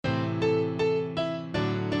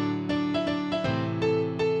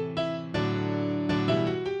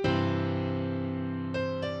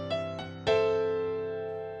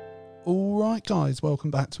Right, guys,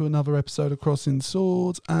 welcome back to another episode of Crossing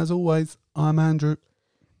Swords. As always, I'm Andrew.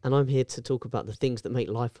 And I'm here to talk about the things that make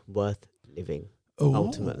life worth living,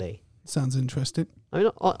 ultimately. Sounds interesting. I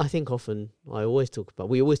mean, I think we always talk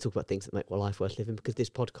about things that make life worth living because this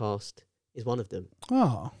podcast is one of them.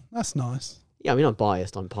 Oh, that's nice. Yeah, I mean, I'm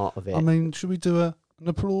biased. I'm part of it. I mean, should we do an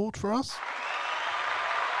applaud for us?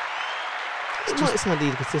 It might sound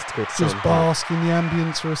egotistical to Just some, bask in the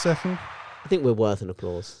ambience for a second. I think we're worth an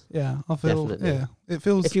applause. Yeah, I feel. Definitely. Yeah, it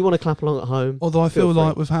feels. If you want to clap along at home, Although I feel free.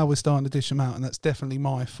 like with how we're starting to dish them out, and that's definitely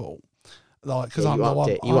my fault. Like, because I'm the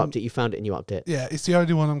one. You upped it. You found it and you upped it. Yeah, it's the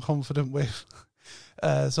only one I'm confident with.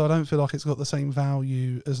 So I don't feel like it's got the same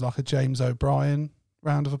value as like a James O'Brien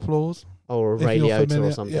round of applause. Or a If you're radiota familiar-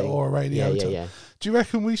 or something. Yeah, or a radiota. Yeah. Do you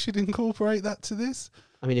reckon we should incorporate that to this?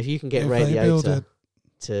 I mean, if you can get If they build radiota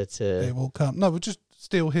it to will come. No, we'll just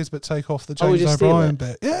steal his but take off the Oh, we James just steal O'Brien it?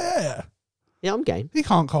 bit. Yeah. Yeah, I'm game. He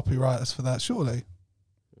can't copyright us for that, surely.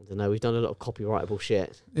 I don't know. We've done a lot of copyrightable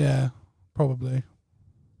shit. Yeah, probably.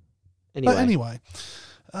 Anyway, But anyway,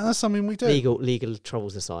 that's something we do. legal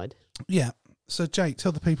troubles aside. Yeah. So, Jake,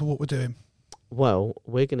 tell the people what we're doing. Well,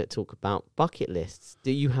 we're going to talk about bucket lists.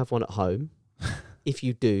 Do you have one at home? If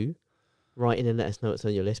you do, write in and let us know what's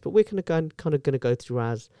on your list. But we're going to go through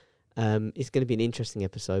as it's going to be an interesting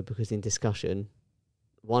episode because in discussion,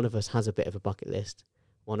 one of us has a bit of a bucket list,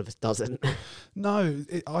 one of us doesn't. No,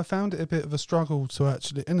 I found it a bit of a struggle to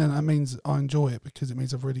actually, and then that means I enjoy it because it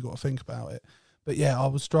means I've really got to think about it. But yeah, I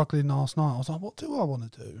was struggling last night. I was like, what do I want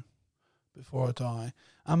to do before I die?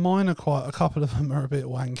 And mine are a couple of them are a bit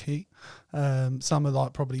wanky. Some are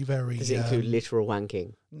like probably very... Does it include literal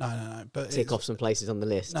wanking? No. But Tick off some places on the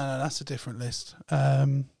list? No, that's a different list.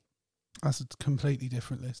 That's a completely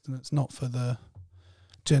different list, and it's not for the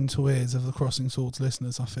gentle ears of the Crossing Swords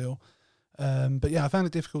listeners, I feel. But yeah, I found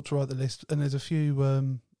it difficult to write the list, and there's a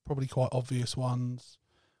few probably quite obvious ones,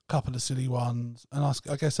 a couple of silly ones, and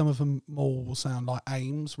I guess some of them more will sound like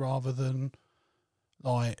aims rather than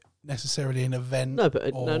like necessarily an event. No, but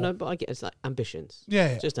I get it's like ambitions.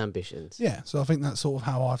 Yeah. Just ambitions. Yeah, so I think that's sort of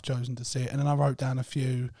how I've chosen to see it. And then I wrote down a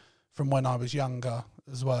few from when I was younger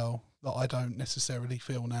as well that I don't necessarily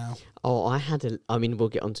feel now. Oh, we'll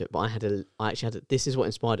get onto it, but I actually had this is what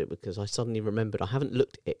inspired it because I suddenly remembered, I haven't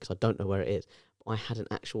looked at it because I don't know where it is, but I had an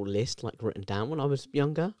actual list like written down when I was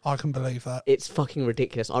younger. I can believe that. It's fucking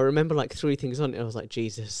ridiculous. I remember like 3 things on it and I was like,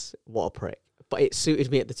 Jesus, what a prick. But it suited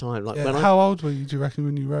me at the time. Like how old were you, do you reckon,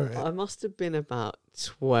 when you wrote it? I must have been about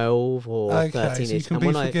 12 or 13. So you can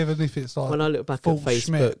be forgiven if it's like when I look back at Facebook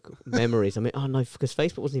Schmidt. memories, I mean, oh no, because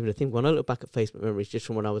Facebook wasn't even a thing. When I look back at Facebook memories just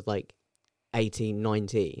from when I was like 18,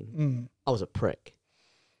 19, I was a prick.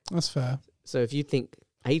 That's fair. So if you think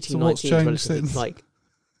 18, So 19 what's is changed relatively, since? it's like,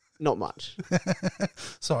 not much.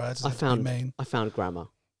 Sorry, I just mean. I found grammar.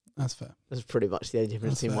 That's fair. That's pretty much the only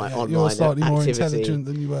difference That's in fair, my yeah. online You're slightly more activity. intelligent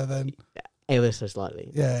than you were then. Ever so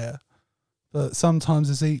slightly. Yeah. But sometimes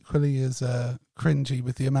it's equally as cringy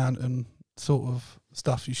with the amount and sort of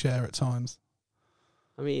stuff you share at times.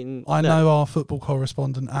 I mean, I know our football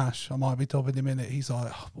correspondent, Ash, I might be dobbing him in it. He's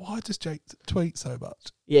like, why does Jake tweet so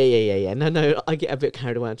much? Yeah. No, I get a bit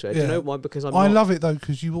carried away into it. Do you know why? Because I love it though,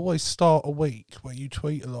 because you always start a week where you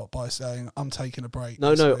tweet a lot by saying, I'm taking a break.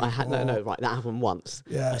 No, week, I had right. That happened once.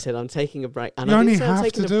 Yeah. I said I'm taking a break, and you I only didn't say I'm have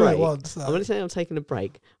taking to a do break. it once. Though. I'm only saying I'm taking a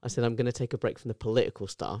break. I said I'm going to take a break from the political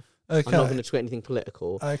stuff. Okay. I'm not going to tweet anything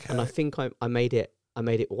political. Okay. And I think I made it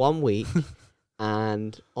 1 week,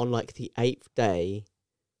 and on like the 8th day,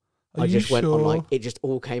 Are I you just went sure? on like it just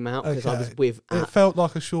all came out because I was with. It felt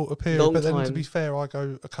like a shorter period, long but then to time- be fair, I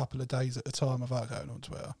go a couple of days at a time without going on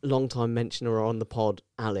Twitter. Long time mentioner on the pod,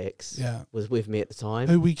 Alex, Yeah. was with me at the time.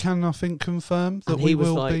 Who we can, I think, confirm that And we he was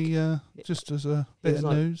will like- be just as a bit of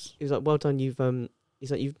like- news. He was like, "Well done, you've He's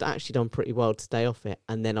like, "You've actually done pretty well to stay off it."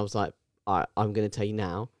 And then I was like, "All right, I'm going to tell you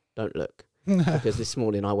now, don't look." Because this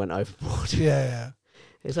morning I went overboard. Yeah.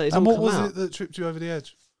 It's like, it's And all what come was out. it that tripped you over the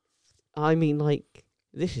edge? I mean, like,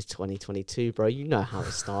 this is 2022, bro. You know how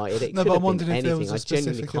it started. It No, could but have I'm wondering been if there anything. was a I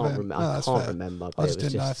genuinely specific can't event. remember. No, I that's can't fair. remember. I But just it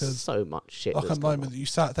was didn't know just if it was so much shit. Like that a was going moment on. that you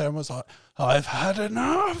sat there and was like, I've had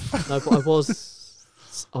enough. No, but I was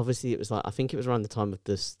obviously it was like I think it was around the time of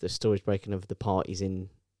the stories breaking of the parties in.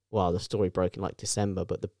 Well, the story broke in like December,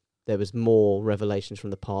 but there was more revelations from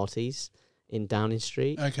the parties in Downing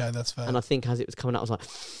Street. Okay, that's fair. And I think as it was coming out, I was like,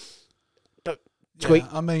 "Don't tweet,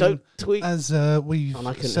 I mean, don't tweet." as we've And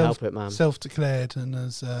I couldn't help it, man. self-declared, and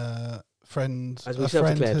as friends, As we a friend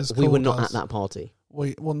self-declared, has we were called not us, at that party.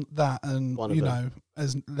 We want that, and One of you them. know,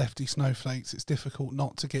 as lefty snowflakes, it's difficult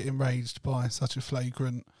not to get enraged by such a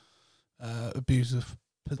flagrant abuse of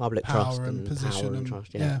Public power trust and and position power and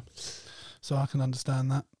trust, yeah. So I can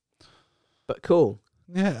understand that. But cool.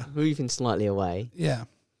 Yeah. Moving slightly away. Yeah.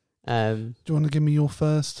 Um, Do you want to give me your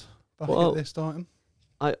first bucket Well, list item?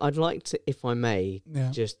 I'd like to, if I may,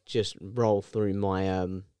 Yeah. just roll through my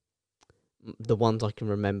the ones I can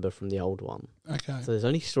remember from the old one. Okay. So there's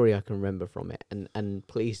only story I can remember from it, and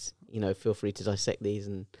please, feel free to dissect these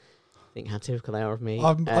and think how typical they are of me.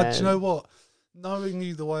 Do you know what? Knowing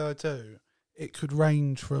you the way I do, it could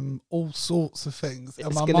range from all sorts of things. And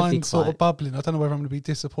It's my gonna be mind's sort quite- of bubbling. I don't know whether I'm going to be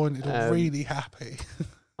disappointed or really happy.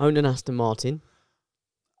 Own an Aston Martin.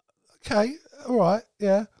 Okay. All right.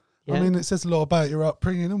 Yeah. Yeah. I mean, it says a lot about your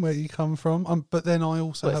upbringing and where you come from. But then I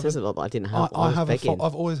also Well, it have says a lot, but I didn't have. I was have begging.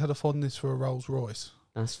 I've always had a fondness for a Rolls Royce,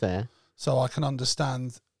 That's fair. so I can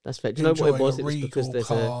understand. That's fair. Do you know what it was? It was Regal because there's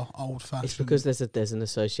car, old fashioned. It's because there's an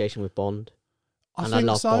association with Bond. I and think I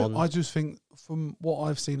love so. Bond. I just think from what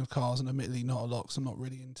I've seen of cars, and admittedly not a lot, because I'm not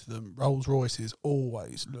really into them. Rolls Royces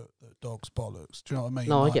always look the dog's bollocks. Do you know what I mean?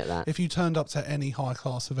 No, Like, I get that. if you turned up to any high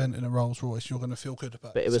class event in a Rolls Royce, you're going to feel good about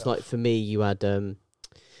it. But it was like, for me, you had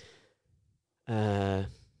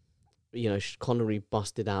Connery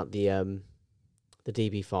busted out the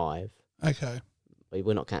DB5. okay, But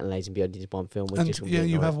we're not counting Lazenby, only did one film. and yeah,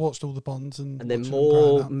 you have watched all the Bonds, and then watched them more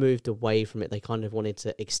growing up. moved away from it. They kind of wanted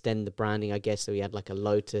to extend the branding, I guess. So he had like a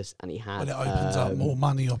Lotus, and he had. Well, it opens up more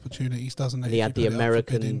money opportunities, doesn't it? And he if had you the put it up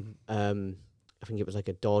for bidding? American. I think it was like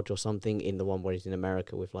a Dodge or something in the one where he's in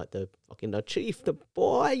America with like the fucking the chief, the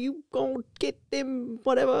boy, you go get them,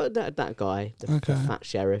 whatever. That guy, the fat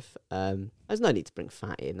sheriff. There's no need to bring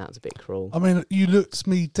fat in. That's a bit cruel. I mean, you looked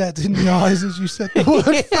me dead in the eyes as you said the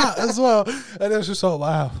word fat as well, and it was just like,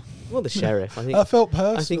 wow. Well, the sheriff. I think I felt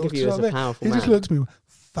personal. I think of you as a powerful He man. just looked at me,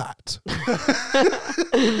 fat.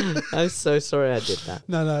 I'm so sorry I did that.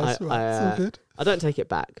 No, it's right. It's all good. I don't take it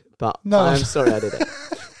back, but No. I'm sorry I did it.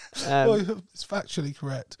 Well, it's factually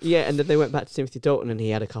correct. Yeah, and then they went back to Timothy Dalton, and he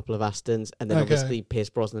had a couple of Astons, and then Okay. obviously Pierce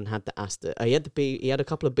Brosnan had the Aston. He had a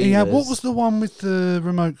couple of Beamers. Yeah, what was the one with the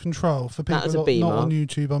remote control? For people That was a not Beamer. on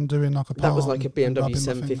YouTube, I'm doing like a That was like a palm, BMW rubbing my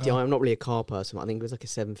 750i. finger. I'm not really a car person, but I think it was like a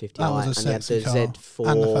 750i. That was a and he had sexy the car.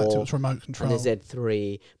 Z4 And the fact it was remote control. and the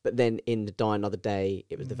Z3. But then in the Die Another Day,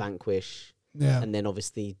 it was the Vanquish. Yeah. And then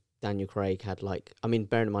obviously Daniel Craig had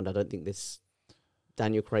bearing in mind, I don't think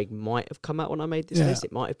Daniel Craig might have come out when I made this list.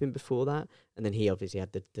 It might have been before that. And then he obviously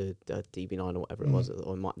had the DB9 or whatever it was,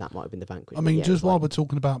 or that might have been the Vanquish. I mean, yeah, just while we're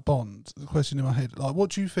talking about Bond, the question in my head, like, what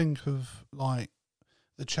do you think of like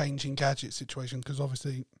the changing gadget situation? Because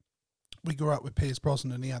obviously we grew up with Pierce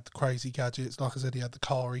Brosnan and he had the crazy gadgets. Like I said, he had the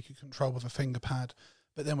car he could control with a finger pad.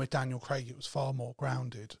 But then with Daniel Craig, it was far more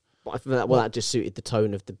grounded. But I think that just suited the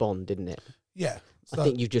tone of the Bond, didn't it? Yeah. I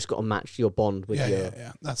think you've just got to match your Bond with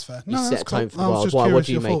yeah, that's fair. You No, set that's a tone cool. for the I was world. just What curious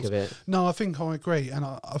do you your make thoughts. of it? No, I think I agree, and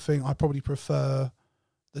I think I probably prefer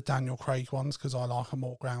the Daniel Craig ones because I like a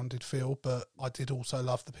more grounded feel. But I did also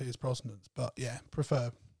love the Pierce Brosnans. But yeah,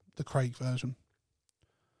 prefer the Craig version.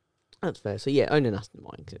 That's fair. So yeah, owning Aston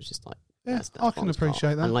Martin, because it was just like Yeah, I can Bond's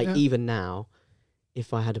appreciate that. And like yeah. even now,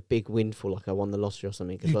 if I had a big windfall, like I won the lottery or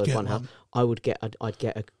something, You'd because get one house, one. I'd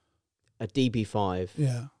get a DB5.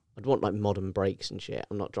 Yeah, I'd want like modern brakes and shit.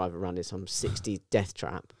 I'm not driving around in some 60s death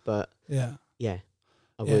trap, but yeah. yeah,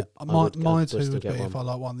 I Yeah, would. my two still would be get if one.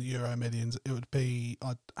 I like won the Euro Millions. It would be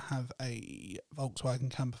I'd have a Volkswagen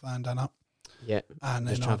camper van done up, Yeah, and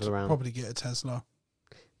Just then I'd travel around. probably get a Tesla.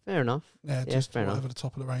 fair enough. Yeah, Yeah, just fair whatever enough. the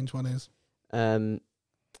top of the range one is.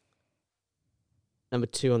 Number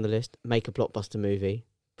 2 on the list, make a blockbuster movie.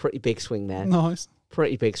 Pretty big swing there. Nice.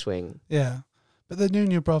 Pretty big swing. Yeah, but then you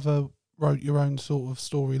and your brother wrote your own sort of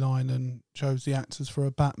storyline and chose the actors for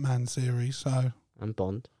a Batman series. So And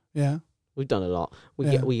Bond. yeah, We've done a lot. We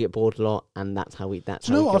Yeah. get bored a lot, and that's how we. That's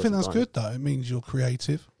do you how know we what? I kill think some that's time. good though. It means you're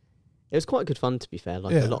creative, It was quite good fun, to be fair.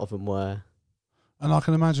 Like Yeah. a lot of them were. and I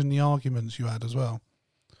can imagine the arguments you had as well.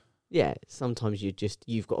 Yeah, sometimes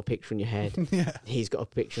you've got a picture in your head. Yeah, He's got a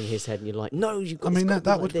picture in his head, and you're like, no, you've got. I mean it's gotta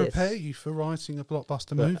that be would like this. prepare you for writing a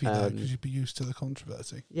blockbuster But, movie though, because you'd be used to the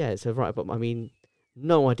controversy. Yeah, so right, but I mean,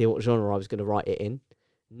 no idea what genre I was going to write it in.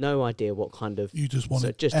 No idea what kind of You just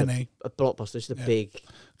wanted just any. a blockbuster, just a Yeah. big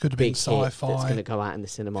Could have been hit that's going to sci-fi. go out in the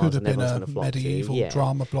cinemas Could have and been everyone's a going to flock medieval to. Yeah.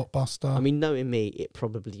 drama blockbuster. I mean, knowing me, it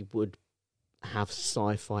probably would have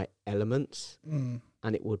sci-fi elements, Mm.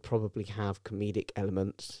 and it would probably have comedic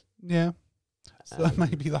elements. Yeah. So Um,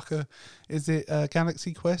 maybe like is it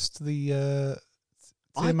Galaxy Quest, the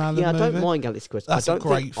Tim Allen I don't movie? mind Galaxy Quest. That's I a don't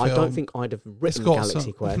great think, I don't film. think I'd have It's written got Galaxy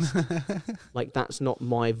some- Quest. Like, that's not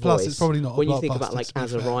my voice. Plus, it's probably not. When a you think about blockbuster, like to be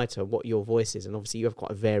as a fair. writer, what your voice is, and obviously you have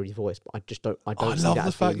quite a varied voice, but I just don't. I don't I see love that the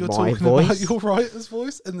as fact being you're my talking voice. about your writer's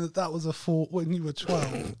voice, and that was a thought when you were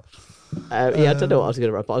 12. Yeah, I don't know what I was going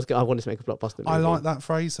to write, but I wanted to make a blockbuster movie. I like that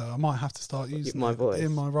phrase, though. I might have to start using My it voice.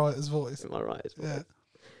 in my writer's voice. Am I right? As well?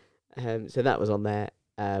 Yeah. So that was on there.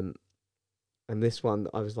 And this one,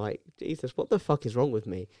 I was like, Jesus, what the fuck is wrong with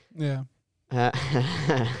me? Yeah. Uh,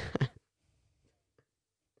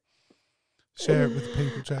 Share it with the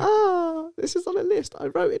people, Jack. This is on a list. I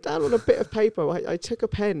wrote it down on a bit of paper. I took a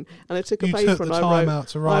pen and I took a You paper took the and I time wrote. out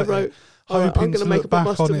to I write wrote. it, "All right, hoping I'm going to to make a look back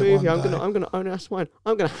on blockbuster it movie. one I'm going day. to. I'm going to own that's mine.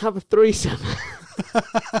 I'm going to have a threesome."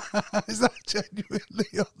 Is that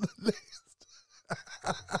genuinely on the list?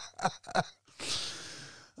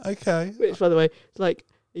 Okay. Which, by the way, it's like,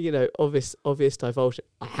 obvious divulsion.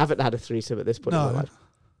 I haven't had a threesome at this point in my No. life.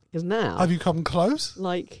 Because now, Have you come close?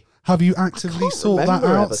 like, Have you I actively can't sought that remember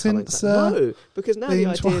ever out coming since to that. No, because now the being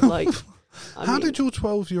idea, 12? like, How did your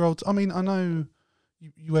 12-year-old... I mean, I know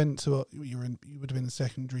you went to... you would have been in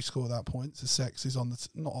secondary school at that point, so sex is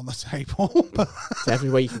not on the table. But It's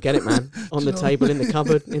everywhere you can get it, man. On Do the you know table, what I in the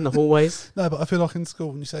cupboard, in the hallways. no, but I feel like in school,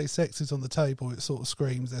 when you say sex is on the table, it sort of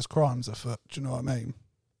screams there's crimes afoot. Do you know what I mean?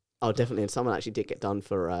 Oh, definitely. And someone actually did get done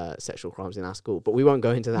for sexual crimes in our school, but we won't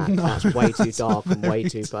go into that. No, That's way too dark and way very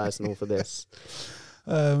too personal for this.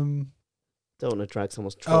 Um, Don't want to drag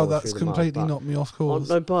someone's trauma that's through the mud, completely but- knocked me off Oh, course.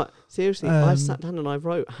 no, but seriously, I Um, sat down and I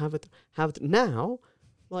wrote now.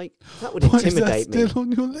 Like, that would Why is that intimidate me. still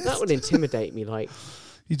on your list? That would intimidate me. Like,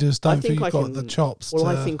 You just I don't think think you've I got the can- chops. well, to,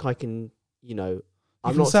 I think I can.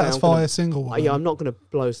 I'm you not can saying I'm satisfy gonna, a single one. I'm not going to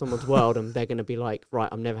blow someone's world, and they're going to be like, right,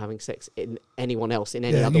 I'm never having sex in anyone else in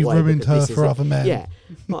any yeah, other you've way. ruined because her this is for it. other men. Yeah,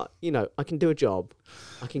 but I can do a job.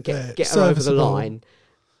 I can Yeah, get her over the serviceable. line.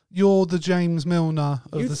 You're the James Milner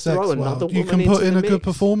of You the sex throw another world. You woman can put into in the a good mix.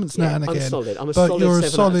 performance now and I'm again. solid. I'm a but solid you're a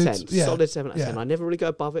 7 out of 10. solid- yeah, Solid 7 out of yeah. 10. I never really go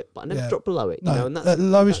above it, but I never Yeah. drop below it. No, And that's, at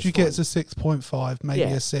lowest that's you get fine. is a 6.5, maybe Yeah,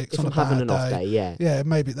 a 6 if on I'm a having bad an off day. day, yeah. Yeah,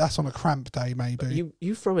 maybe that's on a cramp day, maybe.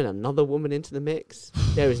 You throw in another woman into the mix,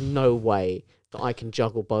 there is no way that I can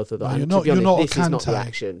juggle both of them. No, And you're to not- be you're honest, not a this is not the Kante.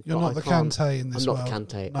 action. You're but not I the can't- Kante in this I'm world. not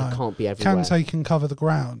Kante. No. I can't be everywhere. Kante can cover the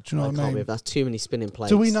ground. Do you know I what I can't mean? be. That's too many spinning plates.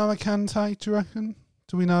 Do we know a Kante, do you reckon?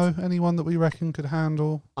 Do we know anyone that we reckon could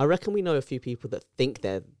handle? I reckon we know a few people that think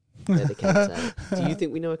they're the Kante. Do you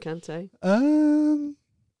think we know a Kante?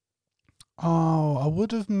 I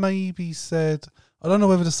would have maybe said, I don't know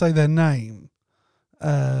whether to say their name,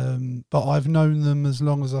 but I've known them as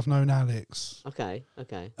long as I've known Alex. Okay.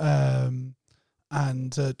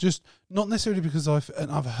 And just not necessarily because I've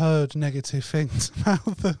heard negative things about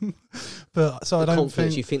them, but so I don't Confidence.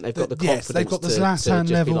 think You think they've got the that- confidence? yes, they've got the to Zlatan just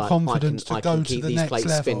be level like, confidence to I go can to keep the these next plates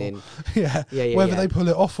level. spinning. yeah. Yeah. Whether they pull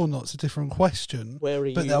it off or not's a different question. Where are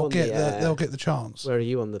you? But they'll on get the, they'll get the chance. Where are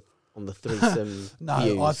you on the threesome? No,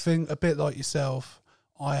 views? I think a bit like yourself.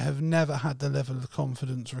 I have never had the level of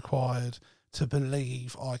confidence required to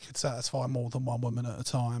believe I could satisfy more than one woman at a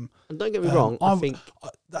time. And don't get me wrong. I think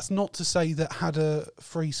That's not to say that had a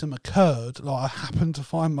threesome occurred, like I happened to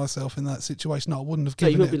find myself in that situation, I wouldn't have No,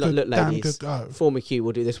 you given would it be a like, good, look, damn ladies, good go. form a queue.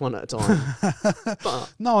 We'll do this one at a time.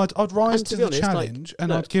 But No, I'd rise And to to be the honest, like, challenge and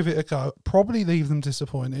look, I'd give it a go. Probably leave them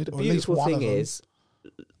disappointed, the or at least beautiful one of thing them. is,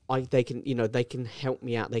 they can help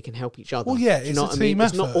me out. They can help each other. Well, yeah, Do you it's know a what I mean? team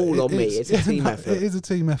It's effort. not all on me. It's a team effort. It is a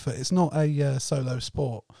team effort. It's not a solo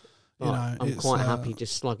sport. But You know, I'm it's, quite happy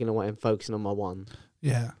just slugging away and focusing on my one.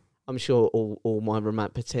 Yeah. I'm sure all my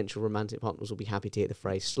potential romantic partners will be happy to hear the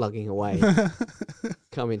phrase "slugging away"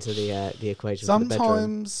 come into the equation. For the bedroom.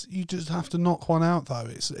 Sometimes you just have to knock one out, though.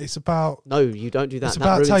 It's about No, you don't do that. it's That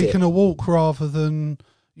about ruins taking it. a walk rather than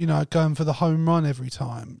going for the home run every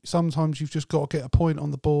time. Sometimes you've just got to get a point on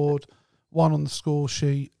the board, one on the score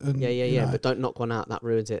sheet, and Yeah. But don't knock one out. That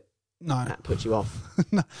ruins it. no, That puts you off.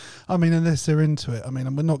 no. I mean, unless they're into it. I mean,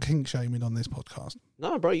 and we're not kink shaming on this podcast.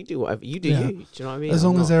 No, bro, you do whatever you do. Yeah. You. Do you know what I mean? As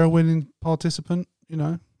I'm long as not. they're a winning participant,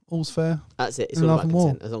 all's fair. That's it. It's in all love about and war.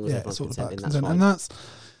 consent. As long as Yeah, everyone's it's all about consenting, that's consent. fine. And that's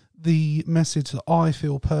the message that I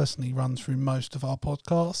feel personally runs through most of our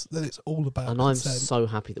podcasts, that it's all about And I'm consent. so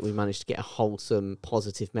happy that we managed to get a wholesome,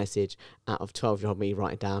 positive message out of 12-year-old me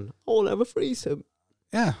writing down, "I'll have a threesome."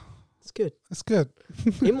 Yeah, It's good. it's good.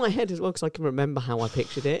 In my head as well, because I can remember how I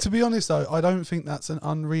pictured it. To be honest, though, I don't think that's an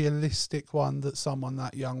unrealistic one that someone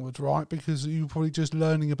that young would write, because you're probably just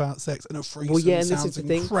learning about sex, and a threesome Well, yeah, and this sounds is the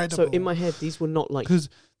thing. incredible. So in my head, these were not like... Because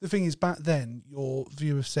the thing is, back then, your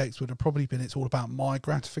view of sex would have probably been it's all about my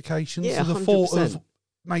gratification. Yeah, so the thought of 100%.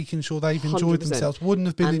 making sure they've enjoyed 100%. themselves wouldn't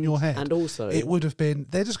have been in your head. And also, It would have been,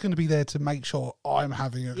 they're just going to be there to make sure I'm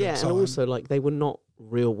having a good yeah, time. and also like they were not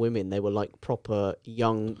real women. They were like proper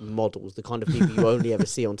young models, the kind of people you only ever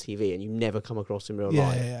see on TV and you never come across in real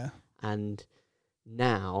life. Yeah. And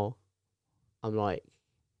now I'm like,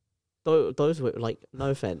 those were like, no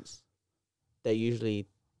offense, they're usually.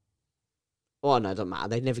 Oh no, it doesn't matter.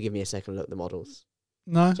 They never give me a second look. The models.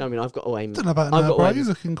 No. Do you know what I mean? I've got to aim. I don't know about I've now, got bro. to aim- You're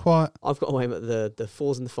looking quite. I've got to aim at the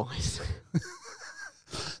 4s and the 5s.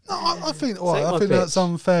 No, I think. Take I my think that's pitch.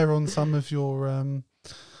 unfair on some of your.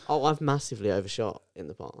 Oh, I've massively overshot in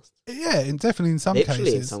the past. Yeah, definitely in some Literally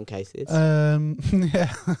cases. in some cases.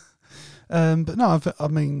 Yeah. But no, I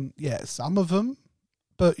mean, yeah, some of them.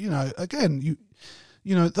 But again,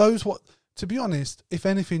 you know, those what. To be honest, if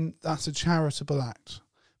anything, that's a charitable act,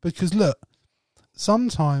 because look.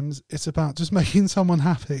 Sometimes it's about just making someone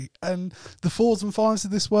happy, and the 4s and 5s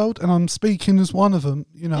of this world, and I'm speaking as one of them.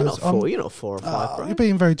 You're not 4. You're not 4 or 5, bro. You're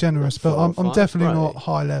being very generous, You're but not I'm 4 or 5, definitely bro. not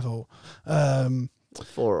high level.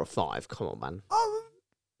 4 or 5. Come on, man.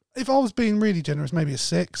 If I was being really generous, maybe a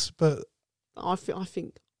 6, but I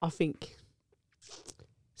think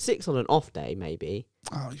 6 on an off day, maybe.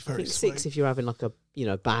 you're I very think sweet. 6 if you're having like a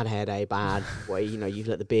bad hair day, where you've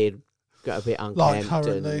let the beard get a bit unkempt. Like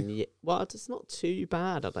currently. And well, it's not too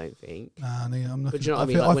bad, I don't think. Nah, I'm looking. But do you know what I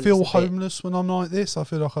mean? feel, Like I when feel it's a bit- homeless when I'm like this. I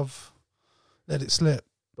feel like I've let it slip.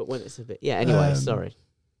 But when it's a bit, yeah. Anyway, sorry.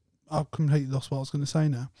 I've completely lost what I was going to say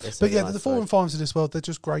now. Yes, But so yeah, do I, the 4 and 5s of this world, they're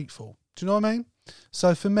just grateful. Do you know what I mean?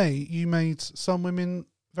 So for me, you made some women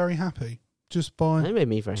very happy just by. They made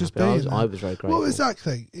me very just happy. being there. I was very grateful. Well,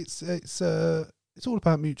 exactly. It's all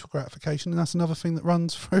about mutual gratification, and that's another thing that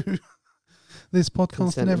runs through this podcast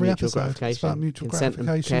Consent and every mutual episode. It's about mutual Consent and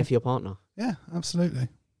gratification. care for your partner. Yeah, absolutely.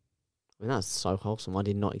 I mean, that's so wholesome. I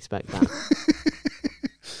did not expect that.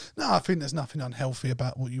 No, I think there's nothing unhealthy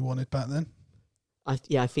about what you wanted back then.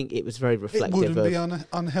 I think it was very It reflective wouldn't of. be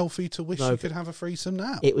unhealthy to wish No, you but could have a threesome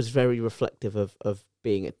now. It was very reflective of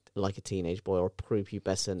being like a teenage boy or a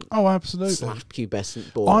prepubescent Oh, absolutely. /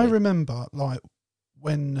 pubescent boy. I remember, like,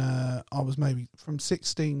 when I was maybe from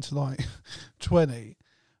 16 to like 20,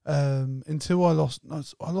 until I lost my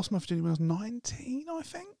virginity when I was 19, I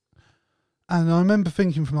think. And I remember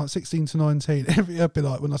thinking from like 16 to 19, I'd be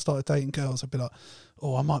like, when I started dating girls, I'd be like,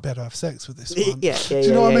 oh, I might be able to have sex with this one. yeah, Do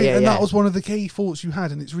you know what I mean? And yeah. that was one of the key thoughts you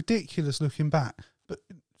had, and it's ridiculous looking back, but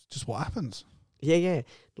it's just what happens. Yeah.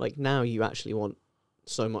 Like now, you actually want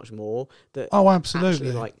so much more that. Oh, absolutely.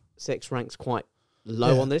 Actually, like sex ranks quite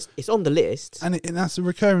low Yeah. on this. It's on the list. And that's a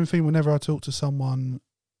recurring theme whenever I talk to someone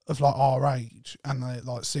of like our age and they're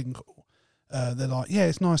like single. They're like, yeah,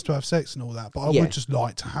 it's nice to have sex and all that, but I Yeah. would just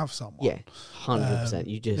like to have someone. Yeah, 100%.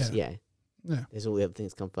 You just yeah. There's all the other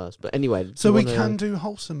things come first. But anyway, do So you we wanna- can do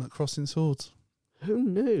wholesome at Crossing Swords. Who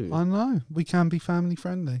knew? I know. We can be family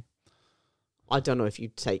friendly. I don't know if you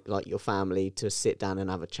take like your family to sit down and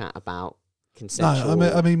have a chat about consensual,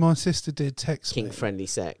 No, I mean, my sister did text me kink-friendly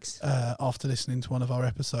sex. after listening to one of our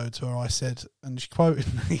episodes where I said, and she quoted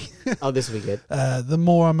me, Oh, this will be good. the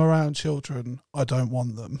more I'm around children, I don't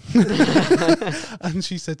want them. And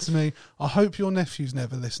she said to me, I hope your nephews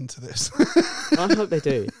never listen to this. I hope they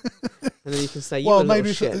do. And then you can say, you Well, were maybe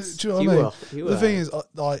little if- shits. do you know what I mean? You The were. thing is,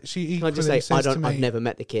 like, she Can I equally just say, says to me, I've never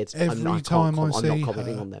met the kids. every I can't time I I'm see not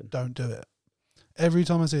commenting her, on them. don't do it. Every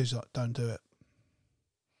time I see her, she's like, don't do it.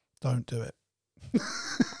 Don't do it.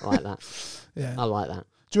 I like that. Yeah. I like that.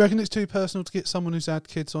 Do you reckon it's too personal to get someone who's had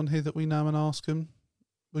kids on here that we know and ask them?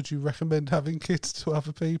 Would you recommend having kids to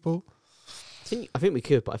other people? I think we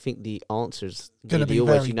could, but I think the answer is Gonna be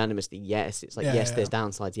always very- unanimously yes. It's like, Yeah, yes, yeah. there's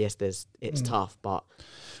downsides. Yes, it's tough, but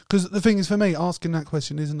Because the thing is, for me, asking that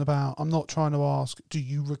question isn't about, I'm not trying to ask, do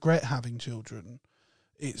you regret having children?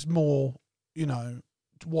 It's more,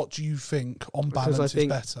 what do you think on Because balance I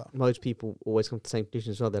think- is better? most people always come to the same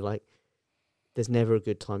conclusion as well. They're like, there's never a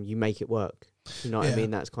good time. You make it work. You know what I Yeah.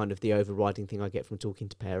 mean? That's kind of the overriding thing I get from talking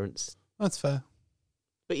to parents. That's fair.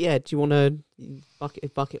 But yeah, do you want to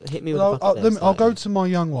bucket? Hit me with Well, a bucket list. I'll go to my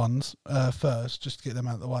young ones first, just to get them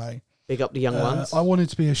out of the way. Big up the young ones. I wanted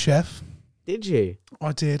to be a chef. Did you?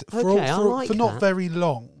 I did Okay, I like for not that. very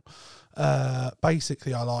long.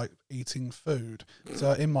 Basically, I like eating food.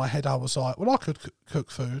 So in my head, I was like, well, I could cook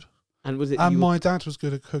food. And was it? And you, my dad was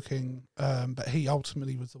good at cooking, but he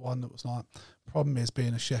ultimately was the one that was like, problem is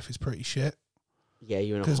being a chef is pretty shit. yeah,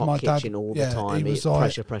 you're in a 'cause hot my dad- kitchen all yeah, the time. he was It's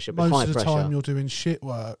like, pressure, but Most high of the pressure. time you're doing shit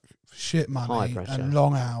work, shit High money, pressure. and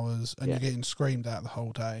long hours, and Yeah. you're getting screamed at the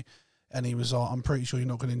whole day. And he was like, I'm pretty sure you're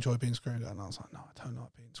not going to enjoy being screamed at. And I was like, no, I don't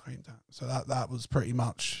like being screamed at. So that was pretty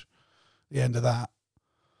much the end of that.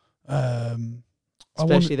 I wanted-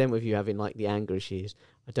 Especially then with you having like the anger issues.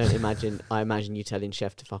 I imagine you telling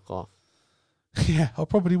Chef to fuck off. Yeah, I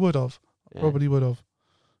probably would have. Yeah. Probably would have.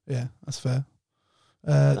 Yeah, that's fair.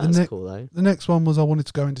 That's cool though. The next one was I wanted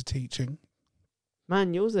to go into teaching.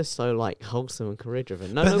 Man, yours are so like wholesome and career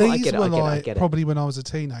driven. No, But I these get it. were I get it. probably when I was a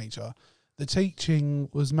teenager. The teaching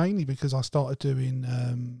was mainly because I started doing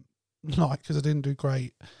because I didn't do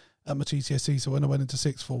great at my GCSE. So when I went into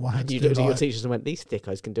sixth form, I had to You do looked at your like, teachers and went, "These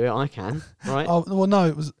thickos can do it. I can." Right? oh well, no,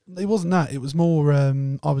 it wasn't that. It was more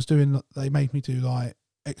I was doing. They made me do like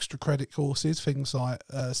extra credit courses, things like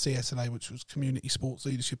CSLA, which was Community Sports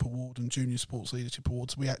Leadership Award, and Junior Sports Leadership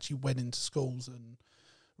Awards. We actually went into schools and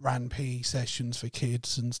ran PE sessions for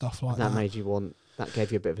kids and stuff like that. Made you want. That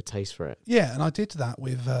gave you a bit of a taste for it. Yeah, and I did that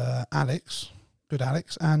with Alex, good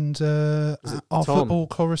Alex, and it our Tom? football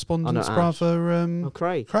correspondent's Ash. brother,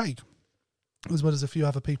 Craig. as well as a few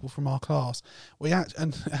other people from our class. We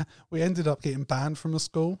ended up getting banned from the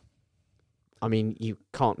school. I mean, you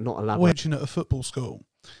can't not elaborate. We're teaching at a football school,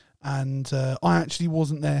 and I actually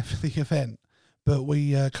wasn't there for the event, but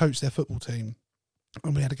we coached their football team,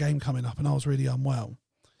 and we had a game coming up, and I was really unwell,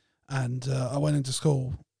 and I went into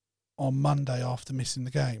school on Monday after missing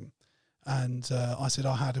the game, and I said,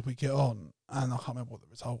 "Oh, how did we get on?" And I can't remember what the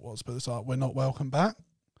result was, but it's like, "We're not welcome back."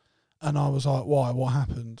 And I was like, "Why? What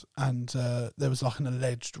happened?" And there was like an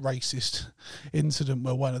alleged racist incident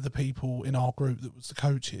where one of the people in our group that was the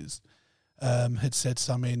coaches had said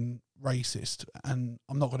something racist, and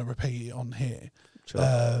I'm not going to repeat it on here. Sure.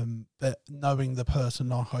 But knowing the person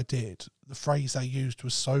like I did, the phrase they used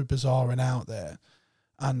was so bizarre and out there,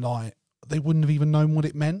 and like they wouldn't have even known what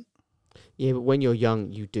it meant. Yeah, but when you're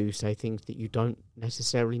young, you do say things that you don't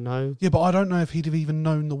necessarily know. Yeah, but I don't know if he'd have even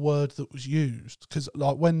known the word that was used, because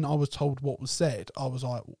like when I was told what was said, I was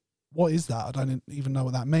like, "What is that? I don't even know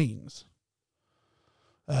what that means."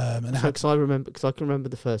 Because I can remember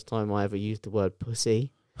the first time I ever used the word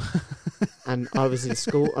pussy, and I was in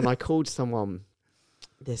school and I called someone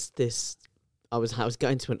I was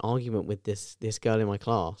going to an argument with this girl in my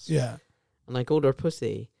class. Yeah. And I called her a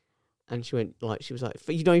pussy, and she was like,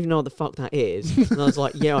 "You don't even know what the fuck that is." And I was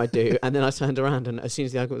like, "Yeah, I do." And then I turned around, and as soon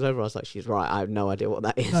as the argument was over, I was like, "She's right. I have no idea what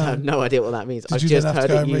that is. No. I have no idea what that means." Did you then have to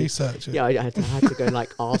go and research it? Yeah, I had to go and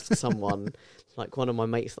like ask someone, like one of my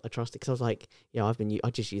mates that I trusted, because I was like, "Yeah, I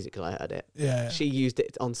just use it because I heard it." Yeah. She used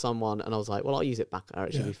it on someone, and I was like, "Well, I'll use it back at her.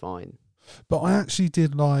 It should be fine." But I actually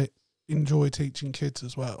did like enjoy teaching kids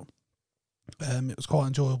as well. It was quite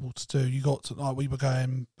enjoyable to do. You got to we were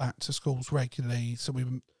going back to schools regularly, so we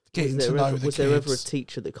were getting to know the kids. Was there ever a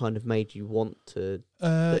teacher that kind of made you want to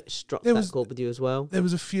that struck that chord with you as well? There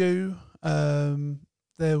was a few.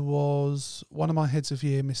 There was one of my heads of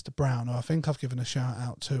year, Mr. Brown, who I think I've given a shout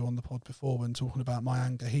out to on the pod before when talking about my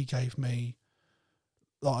anger. He gave me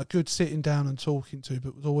like a good sitting down and talking to,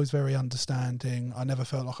 but was always very understanding. I never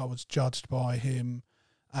felt like I was judged by him.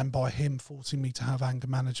 And by him forcing me to have anger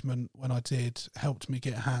management when I did, helped me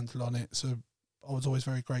get a handle on it. So I was always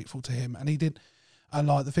very grateful to him. And he did, and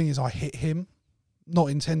like the thing is, I hit him, not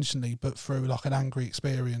intentionally, but through like an angry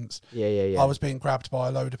experience. Yeah. I was being grabbed by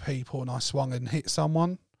a load of people, and I swung and hit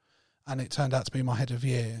someone, and it turned out to be my head of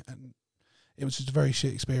year, and it was just a very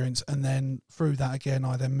shit experience. And then through that again,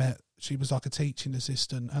 I then met. She was like a teaching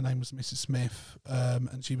assistant. Her name was Mrs. Smith,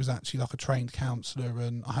 and she was actually like a trained counsellor,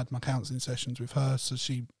 and I had my counselling sessions with her, so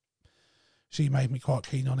she made me quite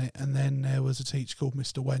keen on it. And then there was a teacher called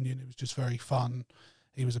Mr. Wenyon, who was just very fun.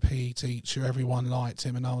 He was a PE teacher. Everyone liked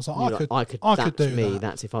him, and I was like, I could do me. that.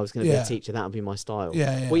 That's if I was going to be a teacher, that would be my style.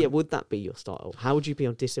 Yeah. Well, yeah, would that be your style? How would you be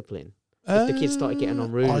on discipline? If the kids started getting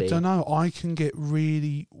on really? I don't know. I can get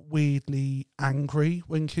really weirdly angry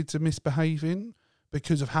when kids are misbehaving.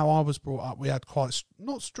 Because of how I was brought up, we had quite,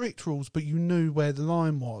 not strict rules, but you knew where the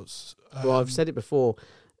line was. Well, I've said it before.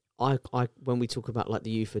 I when we talk about like the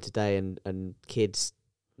youth of today and kids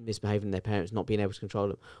misbehaving their parents, not being able to control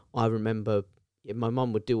them, I remember my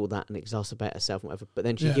mum would do all that and exacerbate herself and whatever, but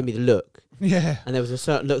then she'd give me the look. Yeah. And there was a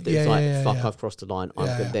certain look that was like, fuck, I've crossed the line.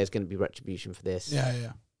 There's going to be retribution for this.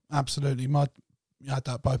 Yeah. Absolutely. I had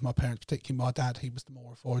that, both my parents, particularly my dad, he was the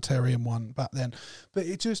more authoritarian one back then. But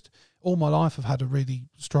it just, all my life I've had a really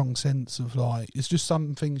strong sense of like, it's just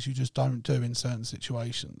some things you just don't do in certain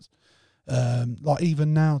situations. Like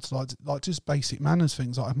even now, to like just basic manners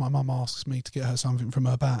things. Like if my mum asks me to get her something from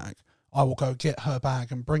her bag, I will go get her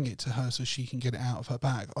bag and bring it to her so she can get it out of her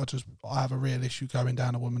bag. I have a real issue going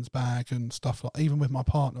down a woman's bag and stuff like. Even with my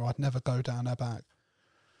partner, I'd never go down her bag.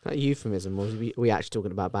 That euphemism, or we actually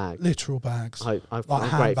talking about bags? Literal bags. I'm like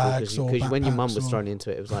grateful because when your mum was thrown into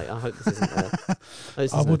it, it was like, I hope this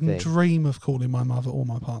isn't I wouldn't dream of calling my mother or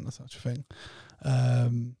my partner such a thing.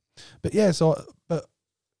 But yeah, but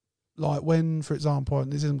like when, for example,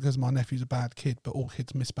 and this isn't because my nephew's a bad kid, but all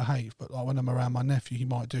kids misbehave. But like when I'm around my nephew, he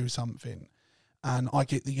might do something, and I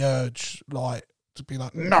get the urge like to be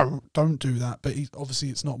like, no, don't do that. But obviously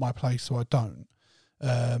it's not my place, so I don't.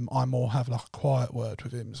 I more have like a quiet word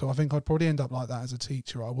with him. So I think I'd probably end up like that as a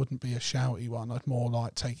teacher. I wouldn't be a shouty one. I'd more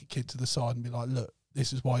like take a kid to the side and be like, look,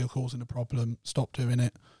 this is why you're causing a problem. Stop doing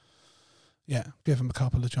it. Yeah, give them a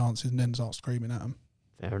couple of chances and then start screaming at them.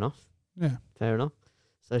 Fair enough. Yeah. Fair enough.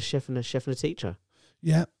 So chef and a teacher.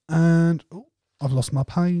 Yeah, and I've lost my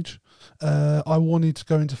page. I wanted to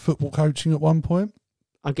go into football coaching at one point.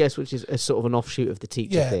 I guess, which is a sort of an offshoot of the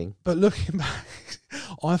teacher thing. But looking back,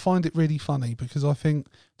 I find it really funny because I think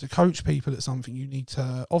to coach people at something, you need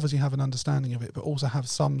to obviously have an understanding of it, but also have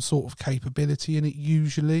some sort of capability in it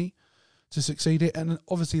usually to succeed it. And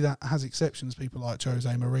obviously that has exceptions. People like Jose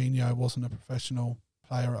Mourinho wasn't a professional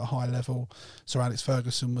player at a high level. Sir Alex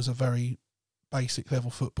Ferguson was a very basic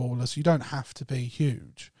level footballer, so you don't have to be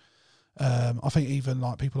huge. I think even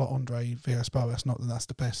like people like Andre Villas-Boas, not that that's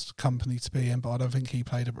the best company to be in, but I don't think he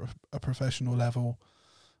played a professional level.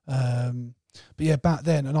 But yeah, back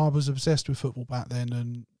then, and I was obsessed with football back then,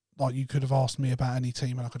 and like you could have asked me about any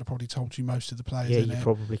team and I could have probably told you most of the players in it. Yeah, you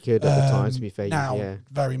probably could at the time, to be fair. Now,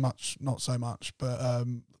 very much, not so much, but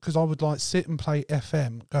because I would like sit and play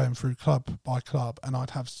FM going through club by club, and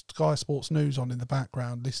I'd have Sky Sports News on in the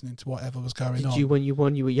background listening to whatever was going on. Did you, when you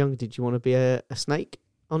were young, did you want to be a snake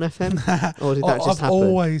on FM? Or did that just happen? I've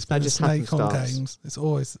always been that a snake on games.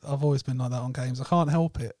 I've always been like that on games. I can't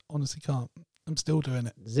help it. Honestly can't. I'm still doing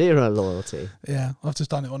it. Zero loyalty. Yeah, I've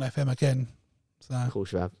just done it on FM again. So Of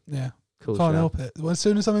course you have. Yeah. Cool. Can't help it. Well, as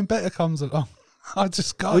soon as something better comes along, I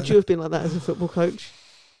just go. Would you have been like that as a football coach?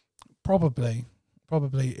 Probably.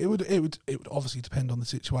 It would obviously depend on the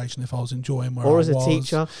situation. If I was enjoying where I was, or as a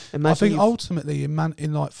teacher, I think ultimately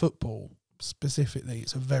in like football specifically,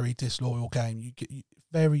 it's a very disloyal game.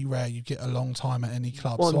 Very rare you get a long time at any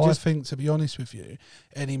club. Well, so I think, to be honest with you,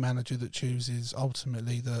 any manager that chooses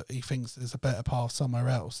ultimately that he thinks there's a better path somewhere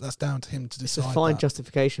else, that's down to him to decide. It's a fine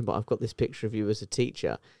justification, but I've got this picture of you as a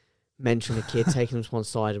teacher mentioning a kid, taking him to one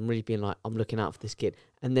side and really being like, I'm looking out for this kid.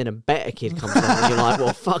 And then a better kid comes along and you're like,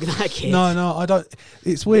 well, fuck that kid. No, I don't.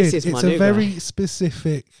 It's weird. It's a very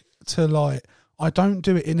specific to like, I don't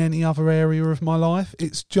do it in any other area of my life.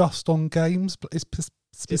 It's just on games, but it's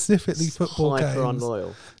specifically football games. Hyper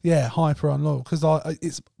unloyal. Yeah, hyper unloyal. Because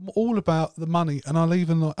it's all about the money. And I'll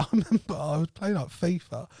even like, I remember I would play like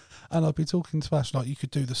FIFA and I'd be talking to Ash like you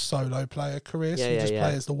could do the solo player career. So you just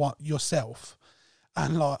play as the one yourself.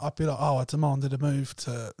 And like I'd be like, oh, I demanded a move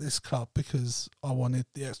to this club because I wanted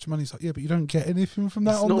the extra money. He's like, yeah, but you don't get anything from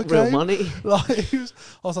that on the game. It's not real money. Like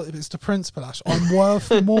I was like, if it's the principal, Ash, I'm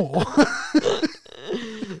worth more.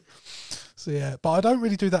 So yeah, but I don't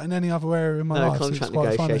really do that in any other area in my life. Contract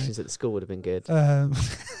negotiations at the school would have been good. I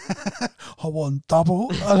want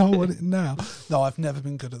double. I don't want it now. No, I've never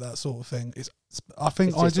been good at that sort of thing. I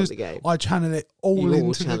think I channel it all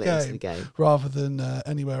into the game rather than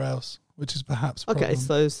anywhere else, which is perhaps okay.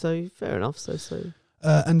 So fair enough. So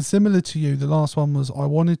and similar to you, the last one was I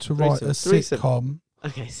wanted to write a sitcom,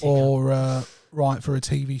 or write for a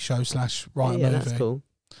TV show / write a movie. That's cool.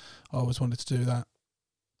 I always wanted to do that.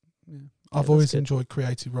 Yeah. I've always enjoyed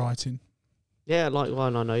creative writing. Yeah,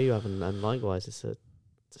 likewise, I know you haven't, and likewise, it's a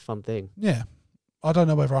fun thing. Yeah, I don't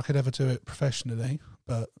know whether I could ever do it professionally,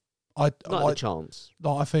 but not a chance.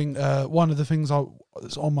 I think one of the things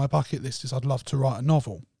that's on my bucket list is I'd love to write a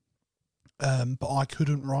novel, but I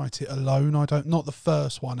couldn't write it alone. Not the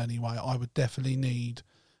first one anyway. I would definitely need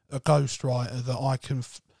a ghostwriter that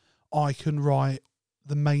I can write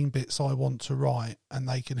the main bits I want to write, and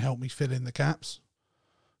they can help me fill in the gaps.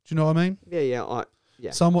 Do you know what I mean? Yeah.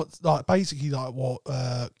 Somewhat like basically like what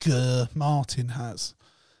Martin has.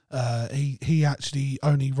 He actually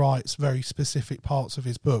only writes very specific parts of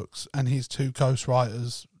his books, and his two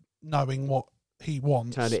ghostwriters, knowing what he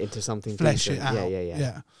wants, turn it into something, flesh different. it out.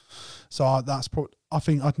 Yeah. So I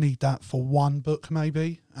think I'd need that for one book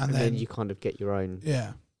maybe, and then you kind of get your own.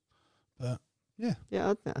 Yeah, but yeah, I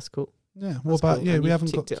think that's cool. Yeah. What about cool. We haven't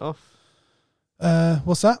ticked it off.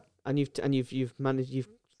 What's that? And you've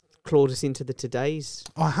clawed us into the Todays.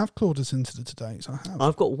 I have clawed us into the Todays. I have.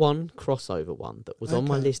 I've got one crossover one that was on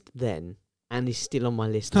my list then and is still on my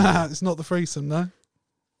list now. It's not the threesome, no?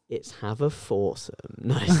 It's have a foursome.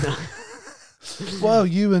 No, it's not. Well,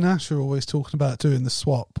 you and Ash are always talking about doing the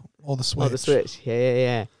swap or the switch. Oh, the switch.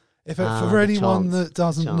 Yeah. For the anyone chance, that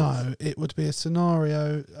doesn't chance. know, it would be a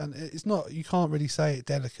scenario, and it's not, you can't really say it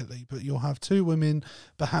delicately, but you'll have two women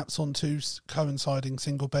perhaps on two coinciding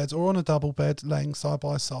single beds or on a double bed laying side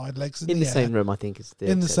by side, legs in In the air, same room, I think is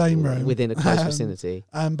In the same acceptable, room. within a close vicinity.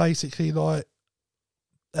 and basically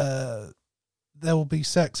there will be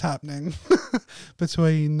sex happening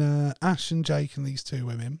between Ash and Jake and these two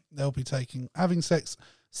women. They'll be having sex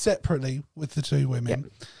separately with the two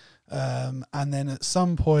women. And then at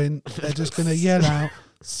some point they're just going to yell out,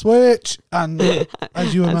 switch, and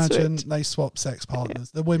as you imagine, they swap sex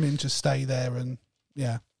partners. The women just stay there and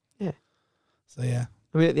so yeah.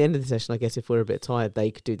 I mean, at the end of the session, I guess if we're a bit tired, they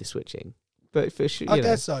could do the switching. But for sure, I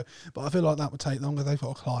guess so, but I feel like that would take longer. They've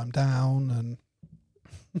got to climb down and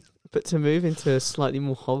But to move into a slightly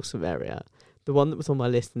more wholesome area, the one that was on my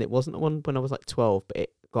list, and it wasn't the one when I was like 12, but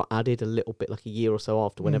it got added a little bit, like a year or so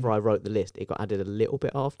after. Whenever I wrote the list, it got added a little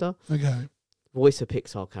bit after. Okay. Voice a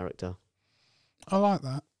Pixar character. I like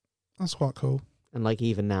that. That's quite cool. And like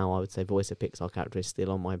even now, I would say voice a Pixar character is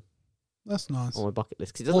still on my That's nice. bucket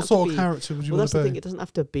list. 'Cause it What doesn't have sort to of be, character would you well, want that's to the be? thing. It doesn't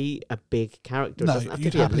have to be a big character. It No, doesn't have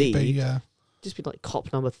you'd to be a happily lead. be, yeah. Just be like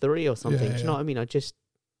cop number 3 or something. Yeah, Do you know yeah. what I mean? I just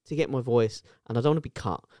to get my voice, and I don't want to be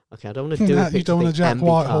cut. Okay, I don't want to do a You don't want to to Jack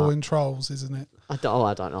Whitehall in Trolls, isn't it? I don't know.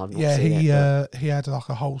 I've not Yeah, seen it, he had like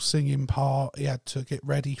a whole singing part. He had to get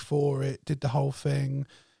ready for it, did the whole thing,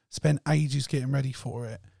 spent ages getting ready for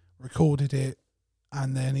it, recorded it,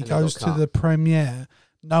 and then he And it got goes to cut. the premiere.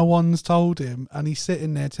 No one's told him, and he's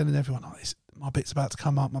sitting there telling everyone, "Oh, my bit's about to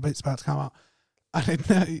come up. My bit's about to come up."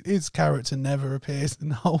 And his character never appears in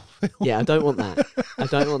the whole film. Yeah, I don't want that. I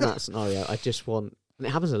don't want that scenario. I just want, and it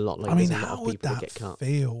happens a lot. Like, I mean, there's a lot how of would people that that get cut.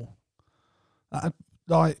 feel?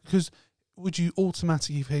 Because would you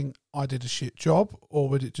automatically think I did a shit job, or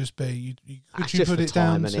would it just be could It's you just put for it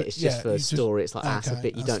down? time, and it's just for a story. It's like that's a okay,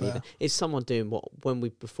 bit you that's don't need. fair. It's someone doing what when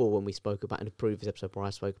we spoke about in the previous episode where I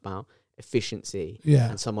spoke about efficiency, Yeah.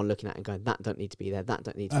 and someone looking at it and going, that don't need to be there. That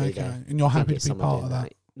don't need to be Okay, there. and you're I think happy it's to be someone part doing of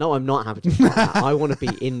that. No, I'm not happy to be part of that. I want to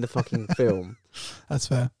be in the fucking film. That's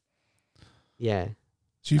fair. Yeah.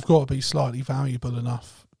 So you've got to be slightly valuable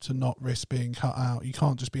enough to not risk being cut out. You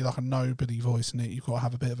can't just be like a nobody voice in it. You've got to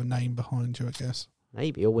have a bit of a name behind you, I guess.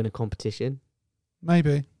 Maybe, or win a competition. Maybe.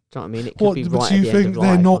 Do you know what I mean? It could What? be But right do at you the end think of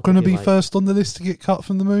they're life. I not could going to be like, first on the list to get cut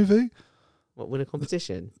from the movie? What, win a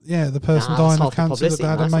competition? Yeah, the person Nah, dying that's of half the cancer that publicity, had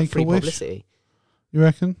man. a That's like make free a wish. publicity. You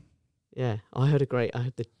reckon? Yeah, I heard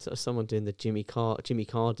someone doing the Jimmy Carr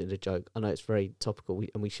did a joke. I know it's very topical,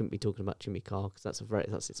 and we shouldn't be talking about Jimmy Carr because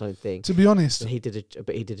that's its own thing. To be honest, But he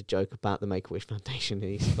did a joke about the Make a Wish Foundation,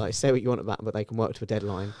 and he's like, say what you want about them, but they can work to a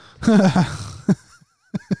deadline.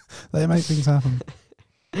 they make things happen.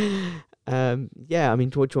 Yeah, I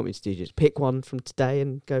mean, what do you want me to do? Just pick one from today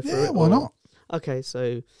and go through Yeah, it? why or- not? Okay,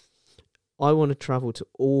 so I want to travel to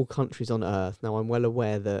all countries on Earth. Now, I'm well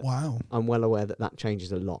aware that Wow. that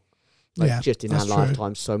changes a lot. Like Yeah, just in our that's true.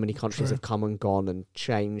 lifetime, so many countries True. have come and gone and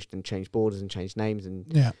changed borders and changed names and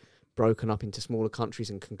Yeah. broken up into smaller countries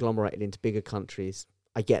and conglomerated into bigger countries.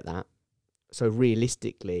 I get that. So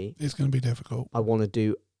realistically, It's going to be difficult. I want to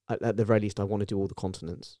do, at the very least, I want to do all the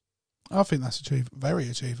continents. I think that's very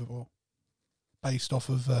achievable based off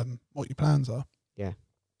of what your plans are.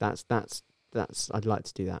 That's I'd like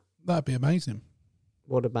to do that. That'd be amazing.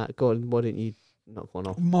 What about, go on, why didn't you knock one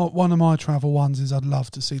off? One of my travel ones is I'd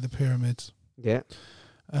love to see the pyramids. Yeah.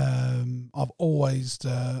 I've always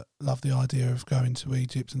loved the idea of going to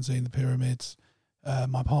Egypt and seeing the pyramids.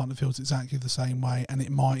 My partner feels exactly the same way, and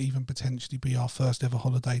it might even potentially be our first ever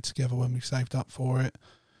holiday together when we've saved up for it.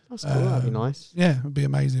 That's cool, that'd be nice. Yeah, it'd be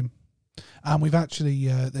amazing. And we've actually,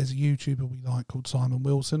 there's a YouTuber we like called Simon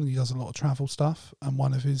Wilson, and he does a lot of travel stuff. And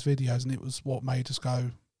one of his videos, and it was what made us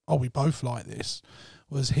go, oh, we both like this,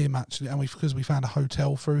 was him actually. And because we found a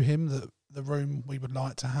hotel through him, that the room we would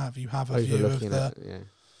like to have, you have a view of Overlooking the, it, yeah.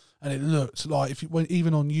 and it looks like, if you went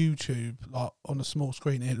even on YouTube, like on a small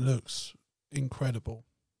screen, it looks incredible.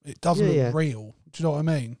 It doesn't look real. Do you know what I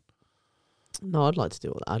mean? No, I'd like to do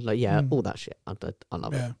all that. All that shit. I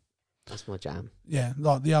love it. That's my jam. Yeah,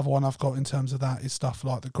 like the other one I've got in terms of that is stuff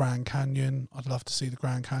like the Grand Canyon. I'd love to see the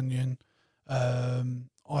Grand Canyon.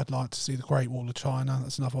 I'd like to see the Great Wall of China.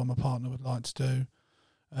 That's another one my partner would like to do.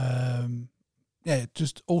 Yeah,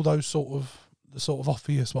 just all those sort of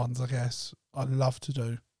obvious ones, I guess, I'd love to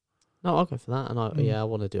do. No, I'll go for that. And I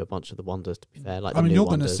want to do a bunch of the wonders, to be fair. Like, I mean, new you're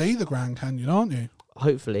going to wonders. see the Grand Canyon, aren't you?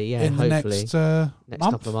 Hopefully, yeah. In the hopefully. next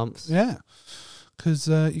Couple of months. Yeah, because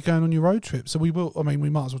you're going on your road trip. So we will, I mean, we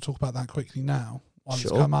might as well talk about that quickly now while it's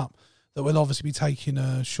Sure. come up. That we'll obviously be taking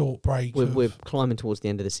a short break. We're climbing towards the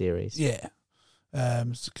end of the series. Yeah,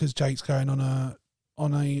 because Jake's going on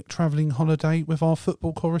on a travelling holiday with our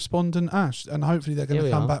football correspondent Ash, and hopefully they're going Here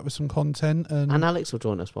to we come are. back with some content. And Alex will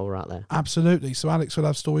join us while we're out there. Absolutely. So Alex will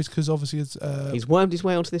have stories because obviously it's, He's wormed his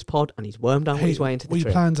way onto this pod, and he's wormed his way into the we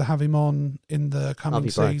trip. plan to have him on in the coming Love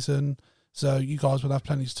you, bro. season. So you guys will have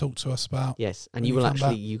plenty to talk to us about. Yes, and when you you will come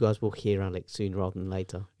actually, back. you guys will hear Alex sooner rather than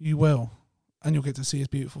later. You will, and you'll get to see his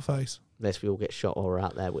beautiful face. Unless we all get shot while we're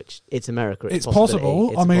out there, which it's America. It's a possibility. possible.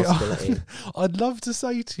 It's I a mean, possibility. I'd love to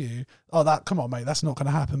say to you, come on, mate, that's not going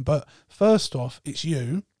to happen. But first off, it's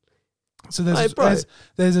you. So Hey, bro.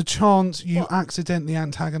 there's a chance you What? accidentally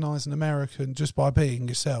antagonise an American just by being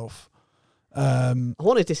yourself. I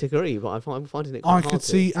want to disagree, but I'm finding it quite I hard could to.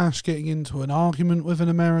 see Ash getting into an argument with an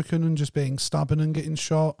American and just being stubborn and getting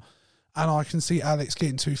shot. And I can see Alex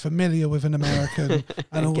getting too familiar with an American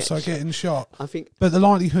and also getting shot. I think But the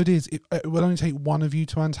likelihood is it will only take one of you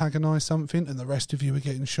to antagonise something and the rest of you are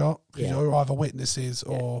getting shot. Because Yeah. you're either witnesses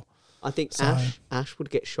or... I think So- Ash would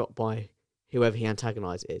get shot by whoever he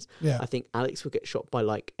antagonises. Yeah. I think Alex would get shot by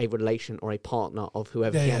like a relation or a partner of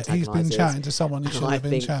whoever he Yeah, he's antagonises. been chatting to someone he And shouldn't have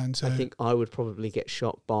been chatting to. I think I would probably get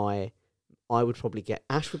shot by. Ash would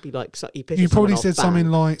be like he pisses You probably someone off said bad.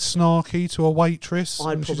 something like snarky to a waitress.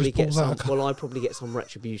 I'd and she probably just get pulls some. out a Well, I'd probably get some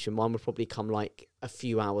retribution. Mine would probably come like a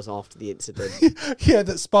few hours after the incident. yeah,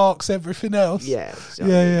 that sparks everything else. Yeah, so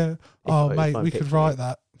Yeah. Oh, if mate, I we pick could me. write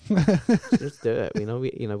that. let's do it.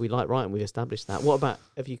 We like writing. We've established that. What about?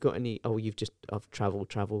 Have you got any? Oh, I've travel.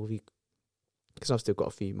 Have you? Because I've still got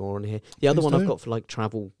a few more on here. The other Please one do. I've got for like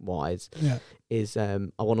travel wise Yeah. is I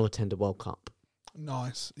want to attend a World Cup.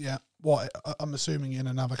 Nice. Yeah. What? I'm assuming in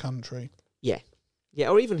another country. Yeah,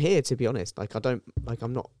 or even here. To be honest,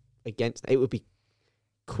 I'm not against. It would be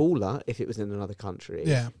cooler if it was in another country.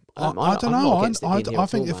 Yeah. I I'm don't not know. against it being here I at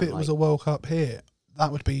think all, if man. it was a World Cup here,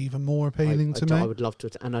 that would be even more appealing to I me. would love to,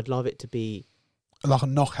 and I'd love it to be Like a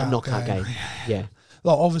knockout, a knockout game. Yeah,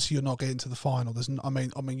 Like obviously you're not getting to the final. I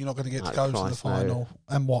mean you're not going to get to Oh, go to the Christ, no. final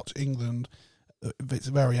and watch England. It's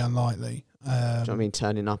very unlikely. do you know what I mean?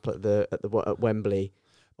 Turning up at Wembley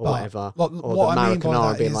or But, whatever, Like, or what the I mean by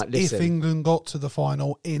Maracanã that being is like, if listen. England got to the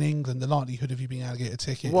final in England, the likelihood of you being able to get a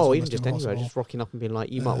ticket is Well, even almost just impossible. anywhere, just rocking up and being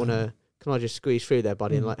like, you might want to. Can I just squeeze through there,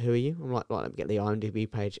 buddy? And Mm. like, who are you? I'm like, right, let me get the IMDb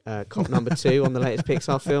page. Cop number 2 on the latest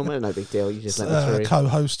Pixar film. No big deal. You just let me through.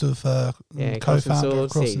 Co-host of, Yeah, co-founder of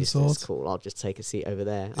Swords. Crossing Swords. It's cool. I'll just take a seat over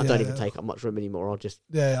there. I Yeah, don't even yeah. take up much room anymore. I'll just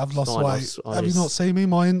Yeah, I've lost Fine, weight. I'll Have you just- not seen me?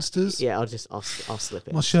 My Instas? yeah. I'll slip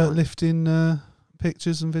it. My It's shirt fine. lifting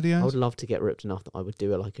pictures and I videos? would love to get ripped enough that I would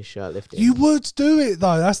do it like a shirt lifting. You would do it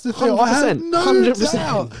though. That's the thing. I have 100%, no 100%.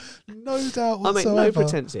 doubt. No doubt I whatsoever. mean, no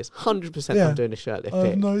pretenses. 100%. Yeah. I'm doing a shirt lift I have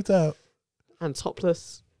pic no doubt. and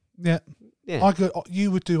topless. Yeah. Yeah.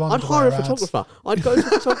 You would do I'd underwear hire a ads. photographer. I'd go to a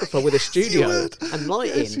photographer with a studio would. and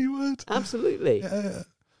lighting. Yes, you would. Absolutely. Yeah.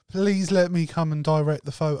 Please let me come and direct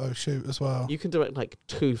the photo shoot as well. You can direct like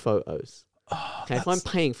 2 photos. Okay, if I'm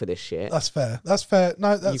paying for this shit, That's fair. That's fair.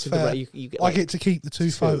 No, that's you can fair. direct. You get I like, get to keep the two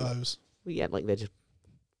 2. photos. well, yeah, like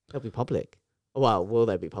they'll be public. Well, will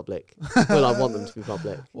they be public? Will I want them to be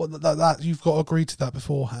public? Well, that you've got to agree to that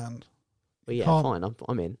beforehand. But yeah, Can't- fine.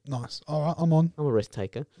 I'm in. Nice. All right, I'm on. I'm a risk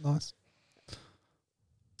taker. Nice.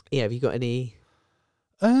 Yeah. Have you got any?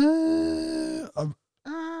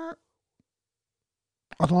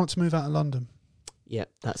 I'd like to move out of London. Yeah,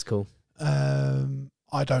 that's cool.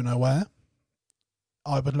 I don't know where.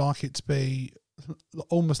 I would like it to be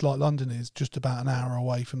almost like London is, just about an hour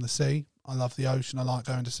away from the sea. I love the ocean. I like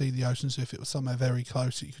going to see the ocean. So if it was somewhere very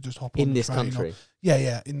close that you could just hop on In the this train or- country.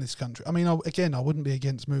 Yeah, in this country. I mean, I wouldn't be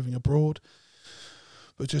against moving abroad,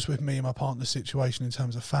 but just with me and my partner's situation in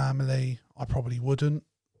terms of family, I probably wouldn't.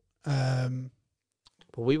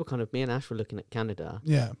 Well, we were me and Ash were looking at Canada,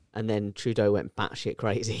 Yeah. and then Trudeau went batshit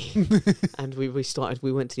crazy, and we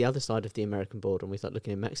went to the other side of the American border, and we started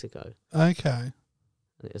looking in Mexico, Okay. and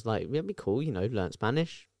it was like, it'd be cool, learn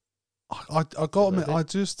Spanish. I got to admit,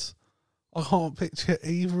 I can't picture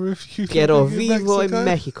either of you. Quiero living in vivo en Mexico.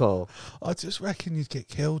 Mexico. I just reckon you'd get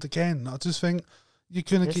killed again. I just think you're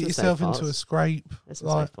going to There's get some yourself safe into a parts. scrape. There's some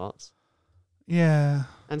Like, safe parts. yeah.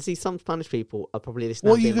 And see, some Spanish people are probably listening.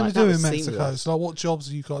 What are you going to do in Mexico? So, like, what jobs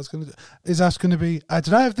are you guys going to do? Is that going to be, I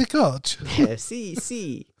drive the coach? Yeah,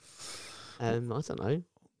 see. I don't know. I haven't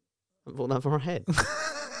thought that far ahead.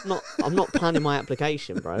 I'm not planning my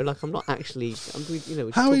application, bro. Like, I'm not actually. we're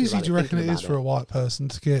just How talking easy about do you reckon it thinking is about for a white person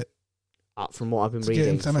to get? From what I've been to get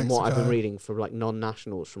reading, into from what I've been Mexico? reading for like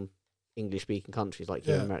non-nationals from English-speaking countries like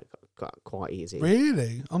here in Yeah. America, quite easy.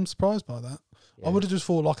 Really? I'm surprised by that. Yeah. I would have just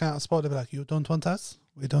thought, like, out of spite, they'd be like, you don't want us?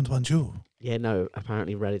 We don't want you. Yeah, no,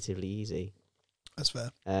 apparently relatively easy. That's fair.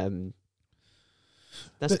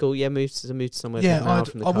 That's cool. Yeah, move to somewhere. Yeah, an hour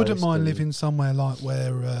from the I wouldn't coast mind and living somewhere like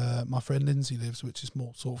where my friend Lindsay lives, which is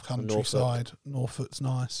more sort of countryside. Norfolk's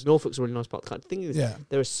nice. Norfolk's a really nice part. The thing is, Yeah,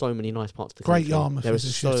 there are so many nice parts of the Great country. Yarmouth There are is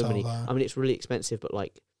a so shithole, many. though. I mean, it's really expensive, but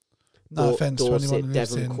like No offence to Dorset, anyone who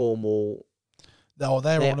lives Devon, in. Cornwall, Oh,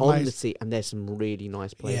 they're they're all on the amazing. sea, and there's some really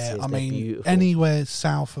nice places. Yeah, I They're mean, beautiful. anywhere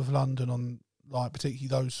south of London, on like particularly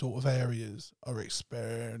those sort of areas, are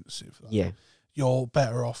expensive. Though. Yeah, You're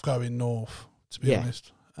better off going north, to be Yeah.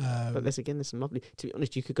 honest. but there's some lovely. To be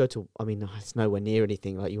honest, you could go to. I mean, it's nowhere near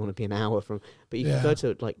anything. Like you want to be an hour from, but you Yeah. could go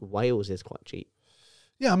to like Wales is quite cheap.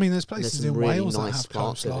 yeah, I mean, there's And there's places some in really Wales nice that have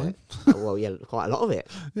parts of coastline. it. Well, yeah, quite a lot of it.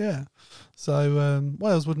 Yeah. So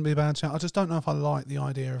Wales wouldn't be a bad shout. I just don't know if I like the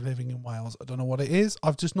idea of living in Wales. I don't know what it is.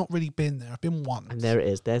 I've just not really been there. I've been once. And there it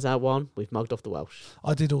is. There's our one. We've mugged off the Welsh.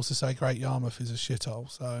 I did also say Great Yarmouth is a shithole.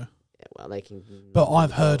 So, Yeah, well, they can. but mug I've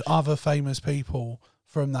the heard Welsh. other famous people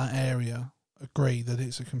from that area agree that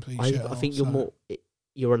it's a complete shithole. I think you're so, more.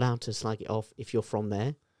 You're allowed to slag it off if you're from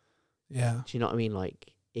there. Yeah. Do you know what I mean?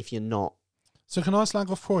 Like if you're not, So can I slag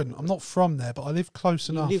off Croydon? I'm not from there, but I live close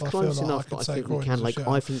you enough. live I close feel like enough. I could But I say think we Croydon's can. a Like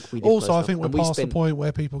shithole. I think we live Also, close I enough. think we're And we past the spent- point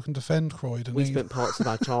where people can defend Croydon. We either. spent parts of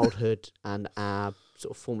our childhood and our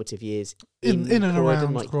sort of formative years In and Croydon,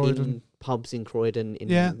 around like Croydon. in pubs in Croydon, in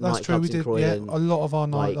Yeah, that's true. nightclubs We in did. Croydon, Yeah, a lot of our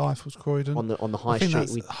like, nightlife was Croydon. on the I high think street.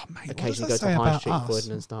 that's- We oh, mate, what occasionally does go that to say High about Street in us?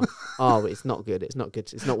 Croydon and stuff. Oh, it's not good. It's not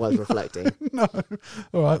good. It's not worth reflecting. No.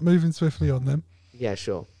 All right, moving swiftly on then. Yeah,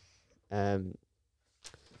 sure.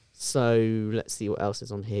 So let's see what else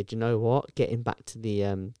is on here. Do you know what? Getting back to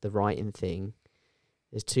the writing thing,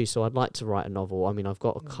 there's two. So I'd like to write a novel. I mean, I've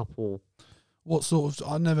got a couple. What sort of?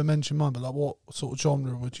 I never mentioned mine, but like, what sort of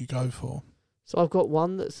genre would you go for? So I've got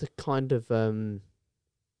one that's a kind of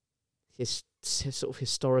sort of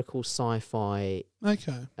historical sci-fi,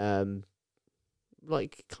 Okay.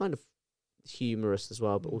 like kind of humorous as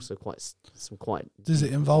well, but also some quite. Does it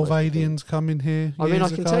deep involve emotional things. aliens coming here? I mean, I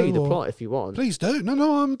years can ago, tell you the or- plot if you want. Please do.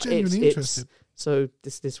 No, I'm genuinely It's- interested. So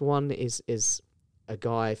this one is a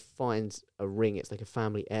guy finds a ring. It's like a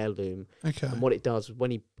family heirloom, Okay. and what it does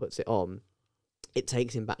when he puts it on, it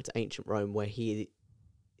takes him back to ancient Rome, where he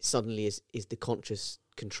suddenly is the conscious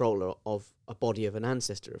controller of a body of an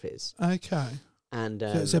ancestor of his. Okay. And So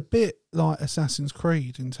it's a bit like Assassin's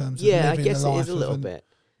Creed in terms of yeah, I living guess the it life is a of little an- bit.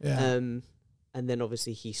 Yeah. And then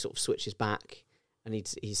obviously he sort of switches back, and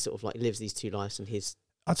he's sort of like lives these two lives, and his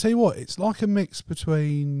I'll tell you what, it's like a mix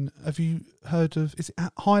between. Have you heard of? Is it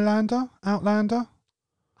Highlander? Outlander?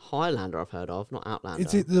 Highlander I've heard of, not Outlander.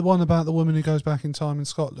 Is it the one about the woman who goes back in time in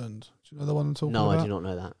Scotland? Do you know the one I'm talking No, about? I do not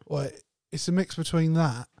know that. Well, it's a mix between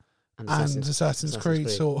that And and Assassin's Creed,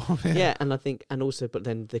 sort of. Yeah, and I think, and also, but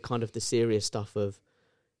then the kind of the serious stuff of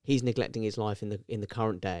he's neglecting his life in the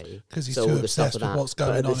current day, Because he's so too all the stuff obsessed with with that. what's going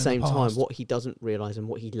but on at the same in the time, past. what he doesn't realize and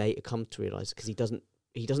what he later comes to realize, because he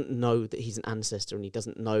doesn't know that he's an ancestor, and he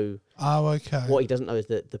doesn't know Oh, okay. what he doesn't know is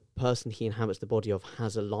that the person he inhabits the body of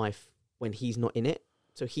has a life when he's not in it.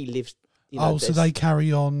 So he lives. You know, so there's- they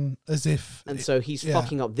carry on as if. and so he's yeah.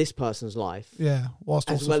 fucking up this person's life Yeah, whilst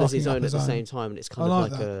as also well as fucking his up own at his the own. same time, and it's kind I of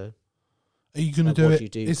like like that. a. Are you going to like do what it? you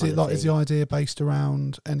do Is kind it of like is the thing. idea based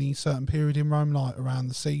around any certain period in Rome, like around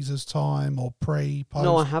the Caesar's time or pre, post?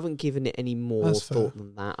 No, I haven't given it any more That's fair. thought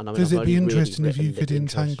than that. And I mean, Because I've it'd be only really interesting if you written the could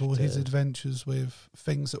intro entangle his to- adventures with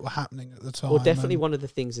things that were happening at the time. Well, definitely and- one of the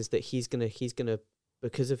things is that he's gonna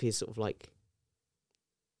because of his sort of like,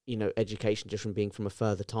 you know, education just from being from a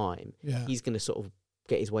further time, Yeah, he's gonna sort of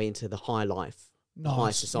get his way into the high life. nice.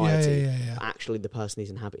 high society. Yeah. But actually, the person he's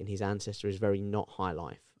inhabiting, his ancestor, is very not high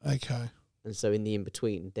life. Okay. And so in the in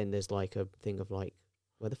between, then there's like a thing of like,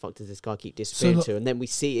 where the fuck does this guy keep disappearing look- to? And then we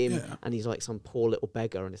see him, Yeah. and he's like some poor little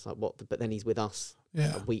beggar, and it's like what? But then he's with us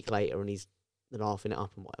Yeah. a week later, and he's laughing it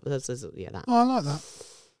up and whatever. That. Oh, I like that.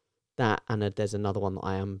 That and there's another one that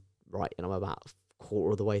I am writing. I'm about a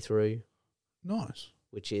quarter of the way through, Nice.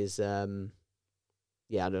 which is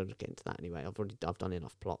yeah, I don't get into that anyway. I've done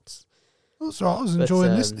enough plots. That's right. I was But,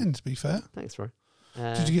 enjoying listening. To be fair, Thanks, bro.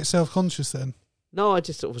 did you get self-conscious then? No, I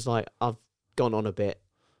just sort of was like, I've gone on a bit.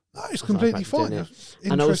 No, it's I've completely doing fine. it. It's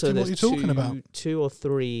And also, interesting what there's you're talking about. two or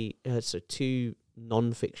three, two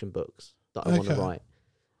non-fiction books that I want to Okay. write.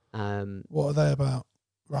 What are they about,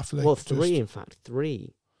 roughly? Well, Just- three, in fact,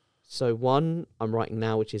 three. So one I'm writing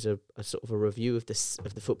now, which is a sort of a review of the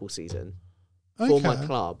football season for my Okay.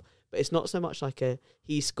 club. But it's not so much like a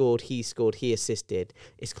he scored, he assisted.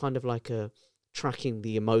 It's kind of like a tracking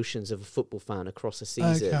the emotions of a football fan across a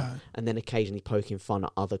season, Okay. and then occasionally poking fun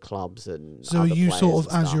at other clubs and So are other you players sort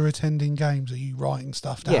of, and as stuff. you're attending games, are you writing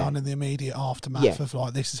stuff Yeah. down in the immediate aftermath Yeah. of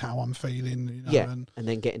like, this is how I'm feeling, you know? Yeah. And and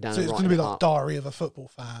then getting down so and it's going to writing be it like up. Diary of a Football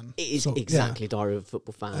Fan. It is sort of- exactly Diary of a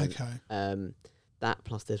Football Fan. Okay. That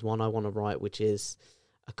plus there's one I want to write, which is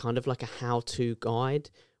a kind of like a how-to guide,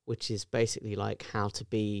 which is basically like how to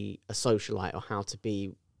be a socialite or how to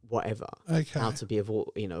be whatever. Okay. How to be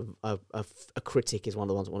a critic is one of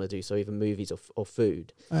the ones I want to do. So either movies or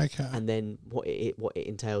food. Okay. And then what it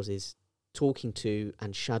entails is talking to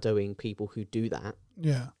and shadowing people who do that,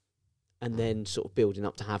 Yeah. and then sort of building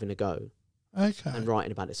up to having a go Okay. and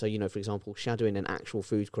writing about it. So, for example, shadowing an actual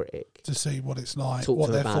food critic, To see what it's like, talk what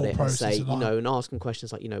to their them about thought it and process say, is like. and asking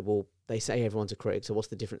questions like, well, they say everyone's a critic, so what's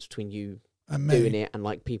the difference between you And me. doing it and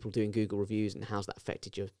like people doing Google reviews, and how's that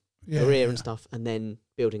affected your Yeah, career yeah. and stuff, and then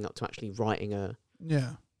building up to actually writing a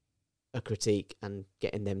critique and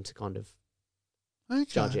getting them to kind of Okay.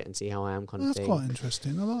 judge it and see how I am kind of That's thing. quite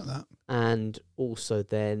interesting. I like that. And also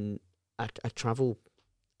then a travel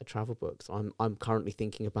book. So I'm currently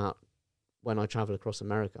thinking about when I travel across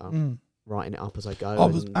America, Mm. writing it up as I go. I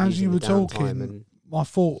was- and as using you the were downtime talking, and My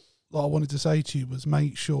thought that I wanted to say to you was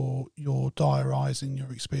make sure you're diarising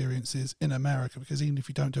your experiences in America, because even if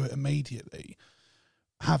you don't do it immediately,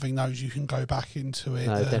 having those, you can go back into it.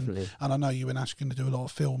 no, definitely. And I know you and Ash are going to do a lot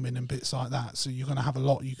of filming and bits like that, so you're going to have a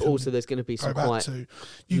lot you can Also, there's going to be go some back quite to.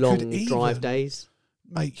 You long could even drive days.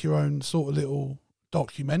 make your own sort of little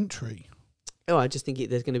documentary. Oh, I just think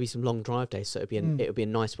there's going to be some long drive days, so it would be a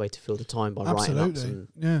nice way to fill the time by writing up Absolutely, some.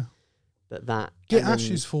 yeah. But that Get and then-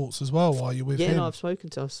 Ash's thoughts as well while you're with Yeah, him. no, I've spoken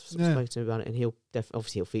to Yeah. him about it, and he'll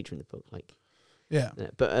obviously he'll feature in the book, like. Yeah.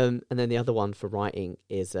 But and then the other one for writing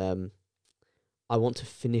is I want to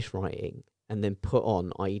finish writing and then put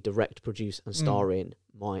on, i.e., direct, produce, and star in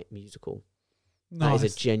my musical. Nice. That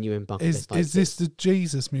is a genuine bucket Is list. Like, this the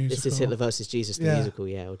Jesus musical? This is Hitler versus Jesus, the Yeah. musical,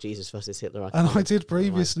 yeah, or Jesus versus Hitler. And I can't did remember.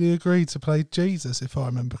 previously agree to play Jesus, if I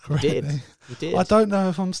remember correctly. You did. I don't know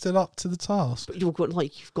if I'm still up to the task. But you've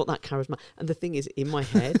got that charisma. And the thing is, in my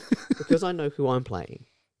head, because I know who I'm playing,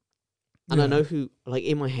 and Yeah. I know who, like,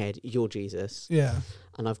 in my head, you're Jesus, Yeah.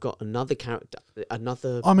 and I've got another character,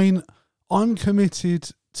 I mean, I'm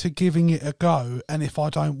committed to giving it a go, and if I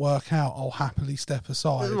don't work out, I'll happily step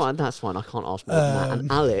aside. Right, that's fine. I can't ask more than that. And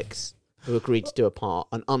Alex, who agreed to do a part,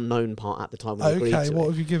 an unknown part at the time we agreed Okay, to what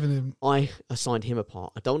it, have you given him? I assigned him a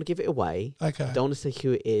part. I don't want to give it away. Okay, I don't want to say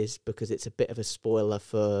who it is because it's a bit of a spoiler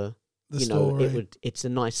for the you know. story. It's a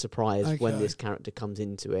nice surprise when Okay. this character comes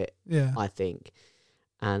into it. Yeah. I think,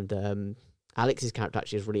 and Alex's character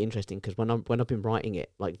actually is really interesting because when I've been writing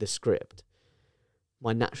it, like the script,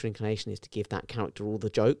 my natural inclination is to give that character all the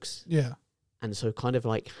jokes. Yeah. And so kind of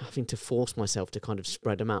like having to force myself to kind of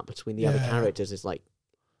spread them out between the other Yeah. characters is like,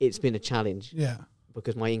 it's been a challenge Yeah.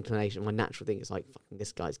 because my inclination, my natural thing is like, fucking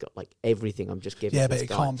this guy's got like everything I'm just giving Yeah, to but this it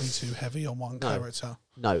guy. can't be too heavy on one No. character.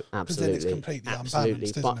 No, Because then absolutely. it's completely Absolutely.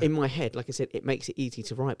 unbalanced, isn't But it? in my head, like I said, it makes it easy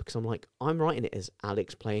to write because I'm like, I'm writing it as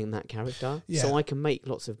Alex playing that character. Yeah. So I can make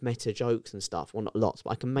lots of meta jokes and stuff. Well, not lots, but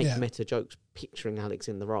I can make Yeah. meta jokes picturing Alex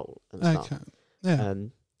in the role and stuff. Okay. Yeah.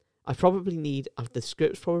 I probably need, the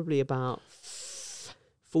script's probably about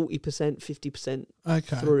 40%, 50%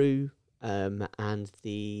 Okay. through, and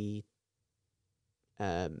the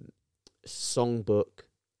songbook,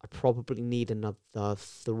 I probably need another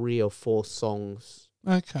 3 or 4 songs,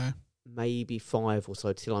 Okay. maybe 5 or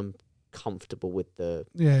so, till I'm comfortable with the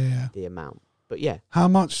Yeah. amount. But yeah, How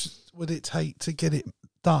much would it take to get it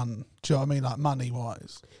done? Do you know what I mean? Like money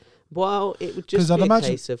wise? well, it would 'Cause just I'd be a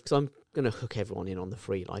imagine- case of, because I'm going to hook everyone in on the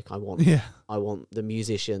free. Like I want the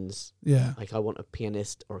musicians, Yeah. like I want a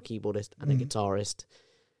pianist or a keyboardist and a Mm. guitarist.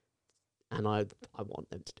 And I want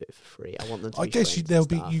them to do it for free. I want them to I be guess friends there'll and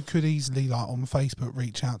be. stuff. You could easily, like on Facebook,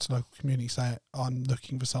 reach out to local community, say I'm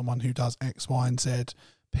looking for someone who does X, Y, and Z.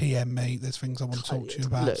 PM me. There's things I want to talk to you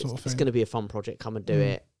about, Look, sort of it's thing. going to be a fun project. Come and do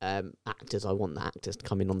Mm. it. Actors, I want the actors to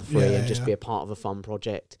come in on the free Yeah, and just yeah. be a part of a fun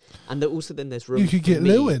project. And also, then there's room. You could for get me.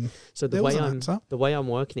 Lou in. So the Lil's way an actor. I'm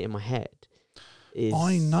working it in my head is.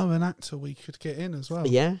 I know an actor we could get in as well.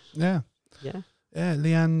 Yeah, Yeah. yeah. Yeah.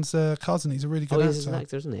 Leanne's cousin. He's a really good He's actor. an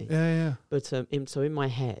actor, isn't he? Yeah. But in my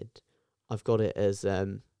head, I've got it as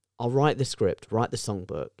I'll write the script, write the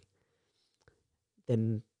songbook,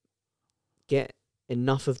 then get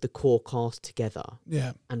enough of the core cast together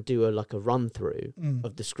Yeah. and do a run through Mm.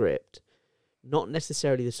 of the script. Not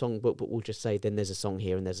necessarily the songbook, but we'll just say then there's a song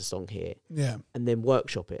here and there's a song here, Yeah. and then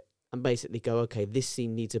workshop it and basically go, okay, this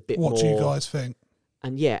scene needs a bit What more. do you guys think?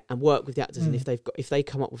 And work with the actors, and Mm. if they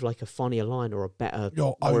come up with like a funnier line or a better, You're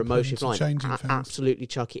more open emotive to line, changing things. absolutely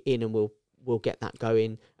chuck it in, and we'll we'll get that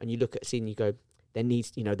going. And you look at a scene, you go,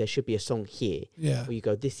 there should be a song here. Yeah. Where you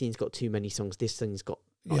go, this scene's got too many songs, this scene's got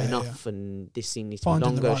not Yeah, enough, and this scene needs Finding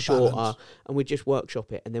to the be longer, right shorter. balance. And we just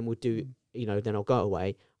workshop it, and then we'll do, then I'll go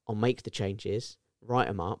away, I'll make the changes, write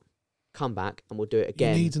them up, come back, and we'll do it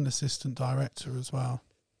again. You need an assistant director as well.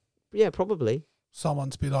 Yeah, probably. Someone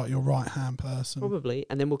to be like your right-hand person. Probably.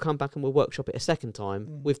 And then we'll come back and we'll workshop it a second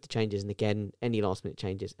time with the changes, and again, any last-minute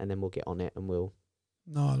changes, and then we'll get on it, and we'll...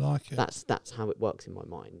 No, I like it. That's how it works in my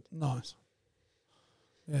mind. Nice.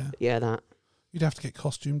 Yeah. But yeah, that... You'd have to get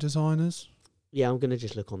costume designers. Yeah, I'm going to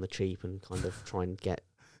just look on the cheap and kind of try and get...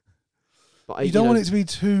 But You don't want it to be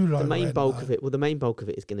too low. The main bulk of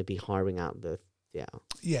it is going to be hiring out the...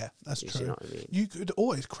 Yeah, that's You true. know what I mean? You could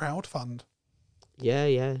always crowdfund.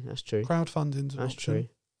 Yeah, that's true. Crowdfunding's an That's option. true.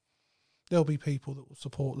 There'll be people that will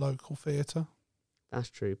support local theatre. That's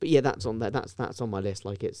true. But yeah, that's on there. That's on my list.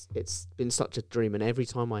 Like it's been such a dream, and every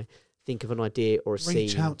time I think of an idea or a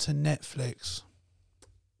Reach scene, out to Netflix.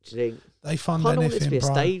 do you think, They fund I don't want it to anything, be a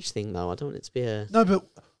bro. stage thing, though. I don't want it to be a. No, but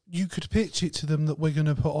you could pitch it to them that we're going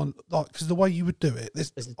to put on, like, because the way you would do it,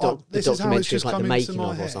 As the this is documentary how it's is just like the come into making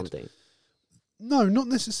my of or head. something. No, not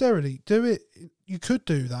necessarily. Do it. You could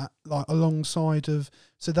do that, like alongside of.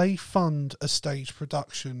 So they fund a stage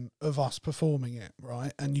production of us performing it,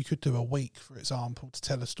 right? And you could do a week, for example, to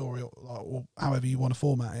tell a story, or however you want to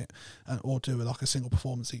format it, or do like a single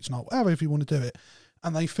performance each night, however you want to do it.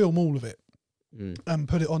 And they film all of it and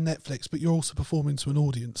put it on Netflix, but you're also performing to an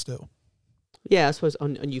audience still. Yeah, I suppose,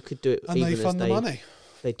 and you could do it. And even they fund the money.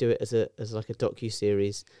 They do it as like a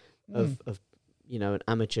docu-series of an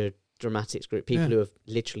amateur dramatics group, people who have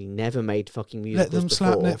literally never made fucking musicals Let them before.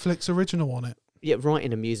 slap Netflix original on it. Yeah,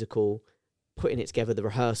 writing a musical, putting it together, the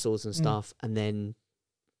rehearsals and stuff, and then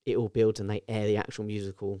it all builds and they air the actual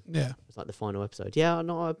musical. Yeah. It's like the final episode. Yeah,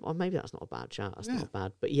 no, maybe that's not a bad chat. That's Yeah. not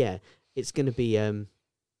bad. But yeah, it's going to be...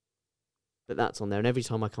 but that's on there. And every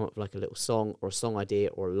time I come up with like a little song or a song idea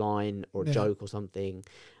or a line or a joke or something,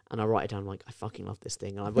 and I write it down, I'm like, I fucking love this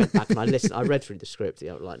thing. And I went back and I listened. I read through the script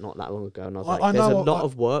like not that long ago, and I was like, there's a lot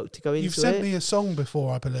of work to go into it. You've sent me a song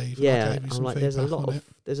before, I believe. Yeah, I gave you I'm some like, there's a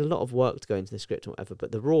feedback lot of work to go into the script and whatever.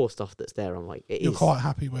 But the raw stuff that's there, I'm like, You're quite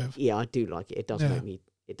happy with. Yeah, I do like it. It does make me.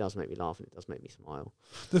 It does make me laugh and it does make me smile.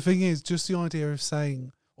 The thing is, just the idea of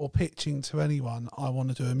saying or pitching to anyone, I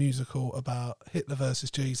want to do a musical about Hitler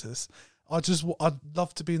versus Jesus. I'd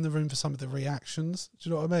love to be in the room for some of the reactions. Do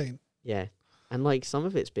you know what I mean? Yeah, and like some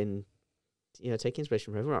of it's been, take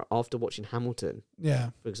inspiration from everywhere. After watching Hamilton,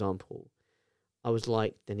 for example, I was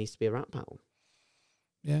like, there needs to be a rap battle.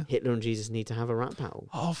 Yeah, Hitler and Jesus need to have a rap battle.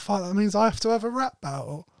 Oh fuck! That means I have to have a rap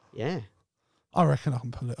battle. Yeah, I reckon I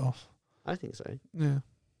can pull it off. I think so. Yeah,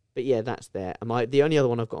 but yeah, that's there. The only other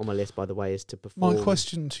one I've got on my list, by the way, is to perform. My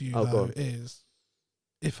question to you though is,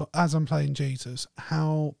 if as I'm playing Jesus,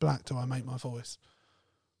 how black do I make my voice?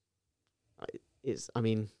 I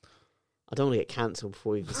don't want to get cancelled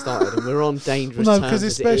before we even started, and we're on dangerous no, terms. because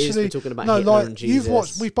especially we're talking about Hitler and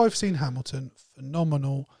Jesus. We've both seen Hamilton,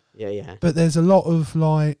 phenomenal. Yeah. But there's a lot of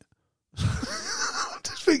like, I'm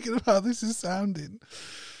just thinking about how this is sounding.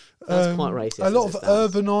 That's quite racist. A lot of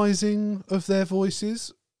urbanising of their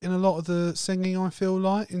voices in a lot of the singing. I feel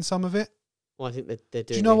like in some of it. Well, I think they're doing.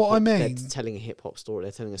 Do you know what I mean? They're telling a hip hop story.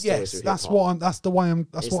 They're telling a story. Yes, through that's hip-hop. what I'm. That's the way I'm.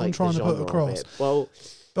 That's what I'm trying to put across. Well,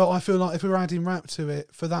 but I feel like if we're adding rap to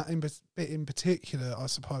it for that bit in particular, I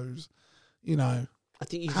suppose, I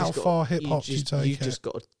think how far hip hop do you take you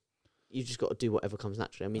just got to do whatever comes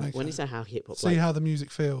naturally. I mean, when you say how hip hop, see how the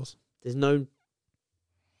music feels. There's no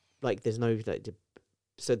there's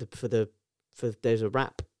a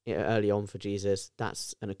rap early on for Jesus.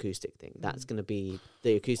 That's an acoustic thing. That's going to be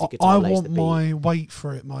the acoustic guitar. I want my wait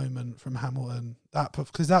for it moment from Hamilton.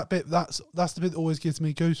 Because that bit, that's the bit that always gives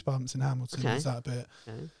me goosebumps in Hamilton. Is that bit,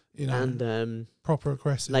 and proper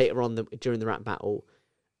aggressive. Later on during the rap battle,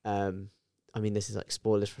 this is like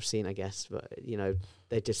spoilers for a scene, I guess, but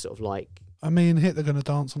they just sort of like. Me and Hitler going to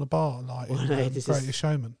dance on a bar like Greatest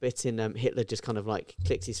Showman. Bit in Hitler just kind of like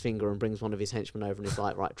clicks his finger and brings one of his henchmen over and is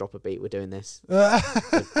like, right, drop a beat, we're doing this. We're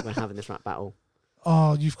having this rap battle.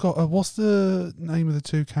 Oh, you've got what's the name of the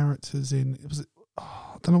two characters in?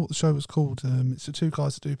 I don't know what the show was called. It's the two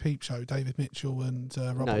guys that do Peep Show, David Mitchell and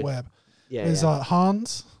Robert Webb. Yeah, there's like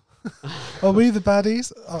Hans. Are we the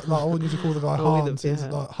baddies? I want you to call the guy Hans.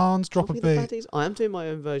 Like Hans, drop a beat. I am doing my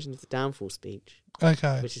own version of the downfall speech.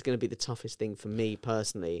 Okay. Which is going to be the toughest thing for me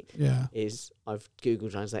personally. Yeah. Is I've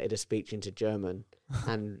Google translated a speech into German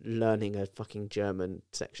and learning a fucking German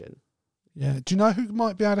section. Yeah. Do you know who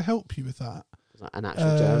might be able to help you with that? Like an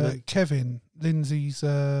actual German. Kevin, Lindsay's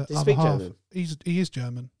Does he speak half. German? He is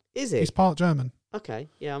German. Is he? He's part German. Okay,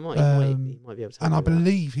 yeah, I might. He might be able to. And I help me with that.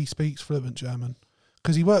 believe he speaks fluent German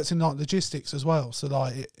because he works in like logistics as well. So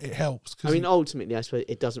like it helps. I mean, ultimately, I suppose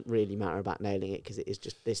it doesn't really matter about nailing it because it is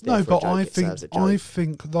just this. no, but I I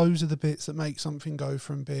think those are the bits that make something go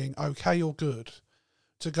from being okay or good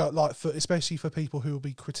to go like especially for people who will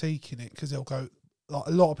be critiquing it because they'll go like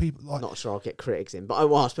a lot of people like. Not sure I'll get critics in, but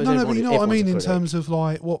I suppose No, but you know what I mean in critic. terms of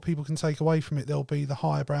like what people can take away from it. There'll be the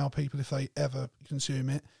higher brow people if they ever consume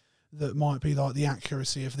it. That might be like the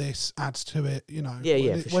accuracy of this adds to it, you know.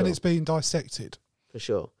 When it's being dissected. For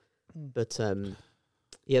sure. Mm. But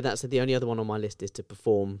yeah, that's the only other one on my list is to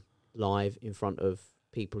perform live in front of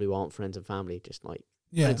people who aren't friends and family. Just like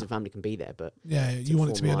friends and family can be there, but you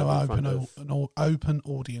want it to be an open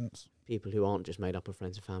audience. People who aren't just made up of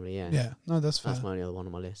friends and family. Yeah, no, that's fair. That's my only other one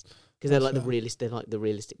on my list because they're like the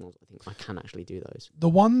realistic ones. I think I can actually do those. The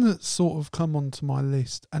one that's sort of come onto my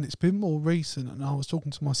list, and it's been more recent, and I was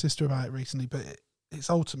talking to my sister about it recently, but it's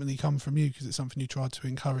ultimately come from you because it's something you tried to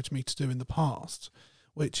encourage me to do in the past,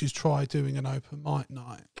 which is try doing an open mic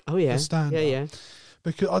night. Oh yeah, yeah.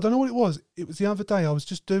 Because I don't know what it was. It was the other day I was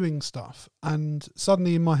just doing stuff, and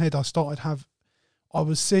suddenly in my head I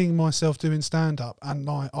was seeing myself doing stand up, and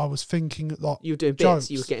like I was thinking like you were doing jokes.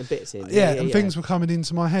 bits, you were getting bits in, and things were coming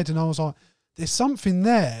into my head, and I was like, "There's something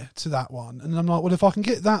there to that one." And I'm like, "Well, if I can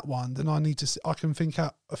get that one, then I can think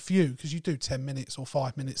out a few because you do 10 minutes or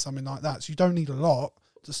 5 minutes, something like that. So you don't need a lot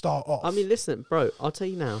to start off." I mean, listen, bro, I'll tell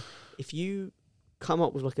you now. If you come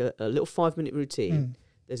up with like a little 5-minute routine,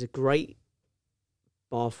 there's a great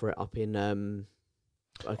bar for it up in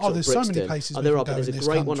there's so many places. There's a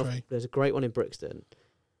great one. There's a great one in Brixton.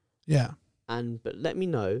 Yeah. But let me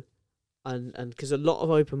know, and because a lot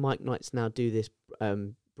of open mic nights now do this,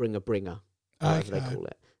 bring a bringer, whatever they call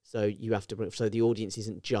it. So you have to bring. So the audience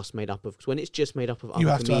isn't just made up of. Because when it's just made up of other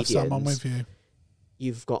comedians, you have to have someone with you.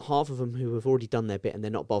 You've got half of them who have already done their bit and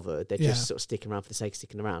they're not bothered. They're just sort of sticking around for the sake of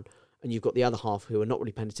sticking around. And you've got the other half who are not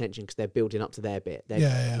really paying attention because they're building up to their bit.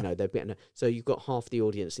 You know, they're getting. So you've got half the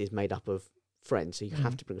audience is made up of friends, so you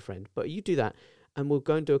have to bring a friend. But you do that, and we'll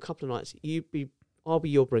go and do a couple of nights. I'll be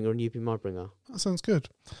your bringer, and you be my bringer. That sounds good.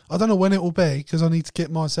 I don't know when it will be because I need to get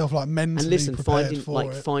myself like mentally prepared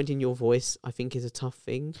for it. Finding your voice, I think, is a tough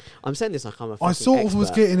thing. I'm saying this like I'm a fucking I sort of expert,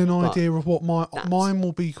 was getting an idea of what mine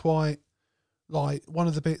will be quite like. One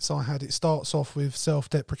of the bits I had, it starts off with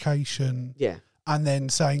self-deprecation, and then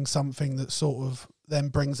saying something that sort of then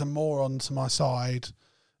brings them more onto my side,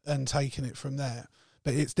 and taking it from there.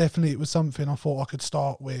 But it was something I thought I could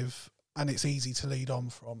start with, and it's easy to lead on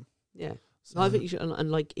from. Yeah. So I think you should,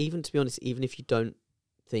 and like, even to be honest, even if you don't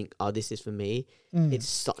think, oh, this is for me, it's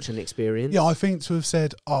such an experience. Yeah, I think to have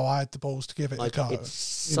said, oh, I had the balls to give it a go. It's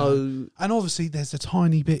so... And obviously there's a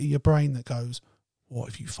tiny bit of your brain that goes, what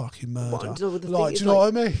if you fucking murder? Do you know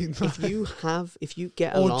what I mean? if you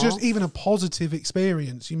get a or laugh... Or just even a positive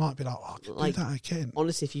experience, you might be like, oh, I could do that again.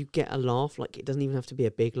 Honestly, if you get a laugh, like, it doesn't even have to be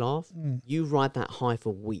a big laugh. You ride that high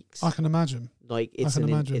for weeks. I can imagine. Like, it's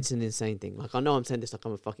an insane thing. Like, I know I'm saying this like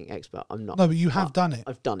I'm a fucking expert. I'm not. No, but you have done it.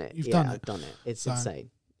 I've done it. I've done it. It's insane.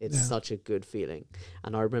 It's such a good feeling.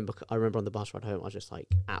 And I remember on the bus ride home, I was just like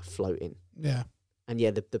at floating. Yeah. And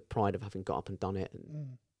the pride of having got up and done it.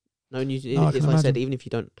 And it's like I said, even if you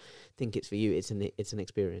don't think it's for you, it's an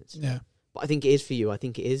experience. Yeah. But I think it is for you. I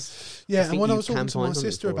think it is. Yeah, and when I was talking to my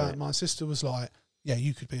sister about it, my sister was like, yeah,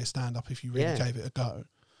 you could be a stand-up if you really gave it a go.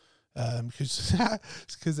 Because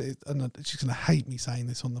and she's going to hate me saying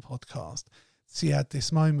this on the podcast. She had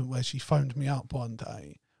this moment where she phoned me up one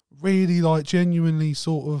day, really like genuinely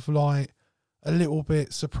sort of like a little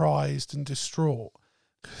bit surprised and distraught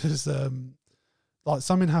because like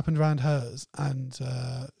something happened around hers, and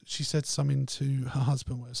she said something to her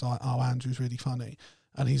husband where it's like, oh, Andrew's really funny,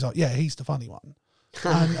 and he's like, yeah, he's the funny one.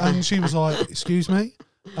 And she was like, excuse me?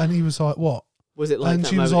 And he was like, what? Was it like and that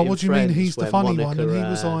she was like, what do you mean Friends he's the when funny Monica, one? And he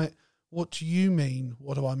was like, what do you mean?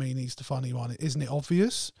 What do I mean he's the funny one? Isn't it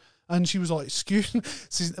obvious? And she was like, excuse me.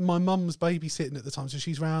 My mum was babysitting at the time, so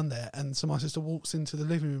she's round there. And so my sister walks into the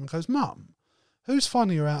living room and goes, Mum, who's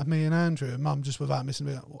funnier out of me and Andrew? And Mum, just without missing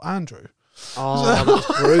a bit, well, Andrew. Oh,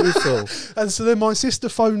 that's brutal. And so then my sister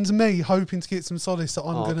phones me, hoping to get some solace that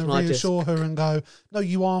I'm going to reassure her and go, no,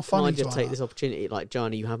 you are funny. Can I just take this opportunity? Like,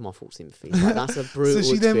 Johnny, you have my full sympathy. Like, that's a brutal So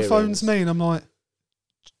she experience. then phones me and I'm like,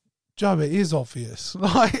 Joe, it is obvious.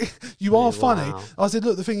 Like, you are funny. I said,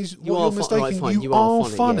 look, the thing is, you're mistaken. You are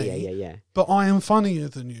funny. Yeah. But I am funnier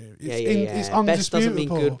than you. It's undisputable. Best doesn't mean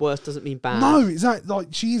good, worse doesn't mean bad. No, exactly. Like,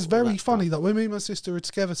 she is very funny. Like, when me and my sister are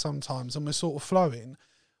together sometimes and we're sort of flowing,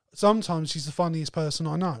 sometimes she's the funniest person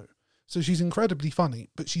I know. So she's incredibly funny,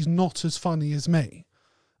 but she's not as funny as me.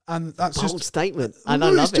 And that's Bold just statement. And No, I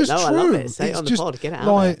it's love it. just No, I love true. it. Say It's it on the just pod. Get it out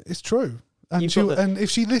like there. it's true. And You've she got the- and if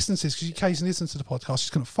she listens to this, because she occasionally listens to the podcast, she's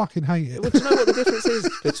gonna fucking hate it. Well, do you know what the difference is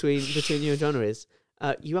between you and Jonah is?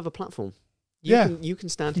 You have a platform. You can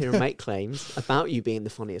stand here and make claims about you being the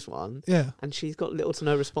funniest one, Yeah. and she's got little to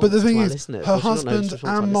no response. But the thing to our is, listeners. her Well, she's got no husband response to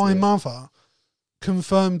our and my listeners. mother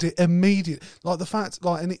confirmed it immediately. Like the fact,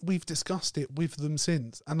 like, and we've discussed it with them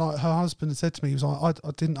since. And like her husband had said to me, he was like,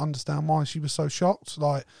 I didn't understand why she was so shocked.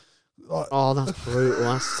 Like Oh, that's brutal.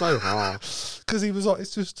 That's so hard. because he was like,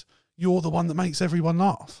 it's just you're the one that makes everyone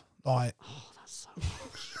laugh. Like, Oh, that's so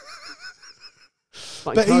harsh.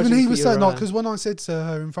 But but even encouraging he for was your, saying, like, because when I said to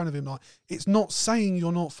her in front of him, like, it's not saying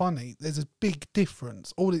you're not funny. There's a big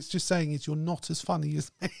difference. All it's just saying is you're not as funny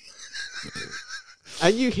as me.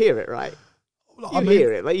 and you hear it, right? Like, You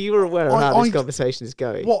hear it. Like you were aware of how this I- conversation is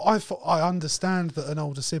going. What I understand that an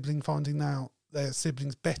older sibling finding out their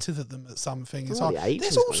sibling's better than them at something. It's Well, like the age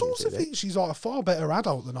there's is all going sorts into of it. things. She's like a far better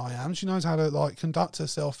adult than I am. She knows how to like conduct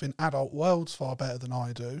herself in adult worlds far better than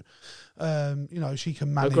I do. You know, she can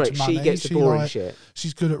Oh, manage great. money. She gets the boring like, shit.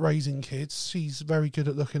 she's good at raising kids. She's very good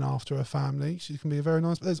at looking after her family. She can be a very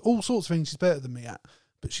nice. There's all sorts of things she's better than me at,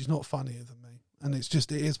 but she's not funnier than me. And it's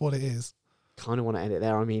just it is what it is. Kind of want to end it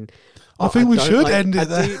there. I mean, I think we don't should like- end it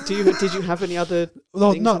there. Did you have any other?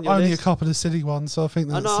 Well, things no, on your only list? a couple of silly ones. So I think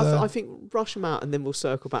I that's know. I think rush them out, and then we'll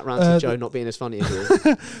circle back round to Uh, Joe not being as funny as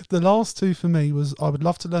you. the last two for me was I would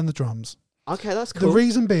love to learn the drums. Okay, that's cool. The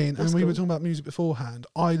reason being, That's and we were cool. talking about music beforehand,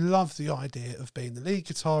 I love the idea of being the lead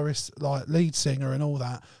guitarist, like lead singer and all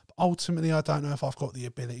that. But ultimately, I don't know if I've got the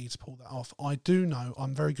ability to pull that off. I do know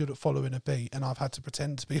I'm very good at following a beat, and I've had to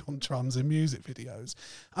pretend to be on drums in music videos.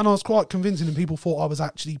 And I was quite convincing, and people thought I was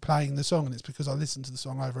actually playing the song, and it's because I listened to the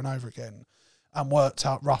song over and over again and worked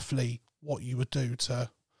out roughly what you would do to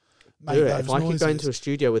make Do it. those If I could noises. go into a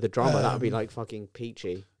studio with a drummer, that would be Um, like fucking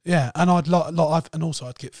peachy. Yeah, and I'd and also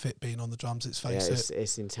I'd get fit being on the drums. Let's Yeah, face it,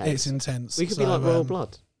 it's intense. it's intense. We could be So, like Royal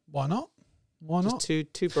Blood. Why not? Why Just not?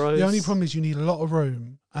 two bros. The only problem is you need a lot of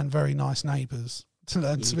room and very nice neighbours to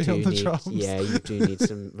learn to You be on do the need- drums. Yeah, you do need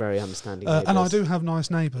some very understanding And I neighbours. do have nice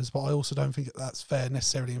neighbours, but I also don't think that's fair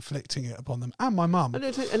necessarily inflicting it upon them and my mum. I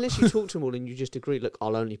don't think- unless you talk to them all and you just agree, look,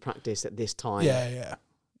 I'll only practice at this time.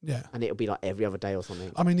 Yeah. And it'll be like every other day or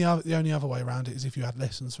something. I mean, the only other way around it is if you had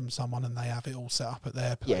lessons from someone and they have it all set up at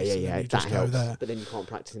their place. Yeah. And then you That just go helps. there. But then you can't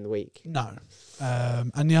practice in the week. No.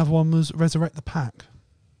 And the other one was Resurrect the Pack.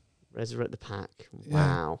 Resurrect the Pack. Yeah.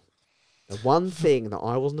 Wow. The one thing that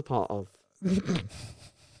I wasn't a part of.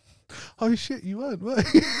 Oh shit, you weren't, were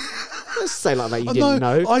you? Let's say like that you Oh, didn't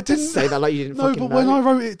no, know. I Let's didn't- say that like you didn't No, fucking but know. when I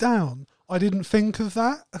wrote it down, I didn't think of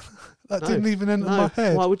that. That No. didn't even enter No, my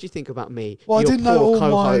head. why would you think about me? Well, I Your didn't know poor all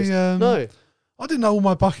co-host. my. No. I didn't know all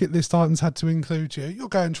my bucket list items had to include you. You're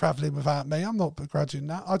going travelling without me. I'm not begrudging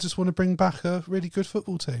that. I just want to bring back a really good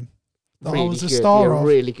football team that Really I was a good. star You're of.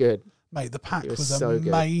 really good. Mate, the pack You were was so good.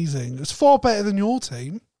 amazing. It was far better than your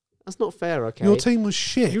team. That's not fair, okay? Your team was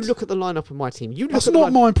shit. You look at the lineup of my team. You look That's at the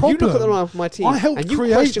not my problem. You look at the lineup of my team. I helped and you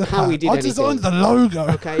create question the how we pack. did I anything. designed the logo.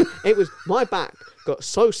 Okay, it was my back got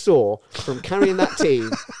so sore from carrying that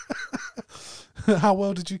team. How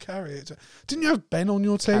well did you carry it? Didn't you have Ben on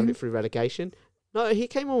your Carried team? it through relegation. No, he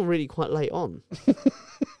came on really quite late on.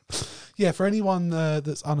 Yeah, for anyone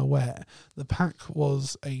that's unaware, the pack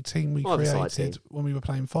was a team we Five-a-side created team. when we were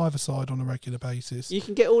playing five-a-side on a regular basis. You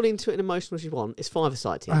can get all into it and emotional as you want. It's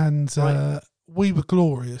five-a-side team. And Right. we were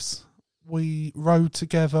glorious. We rode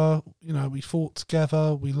together, we fought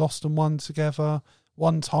together, we lost and won together,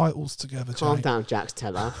 won titles together. Calm Jay. down, Jack's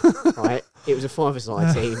teller. Right? It was a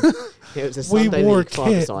five-a-side team. It was a We Sunday wore a League kit.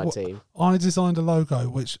 five-a-side team. I designed a logo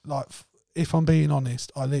which, if I'm being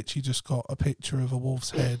honest, I literally just got a picture of a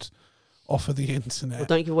wolf's head off of the internet. Well,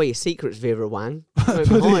 don't give away your secrets, Vera Wang. Go Put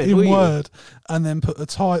behind, it will in you? Word and then put a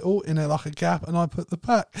title in it like a gap, and I put the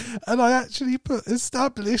pack, and I actually put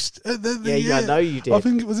established, and then the Yeah, I year. know you did. I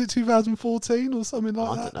think it was 2014 or something like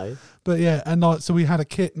I that. don't know. But yeah, and so we had a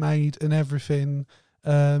kit made and everything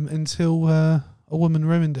until a woman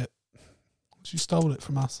ruined it. She stole it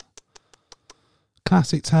from us.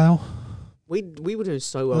 Classic tale. We were doing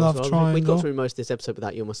so well Love as well. We triangle. got through most of this episode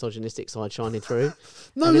without your misogynistic side shining through.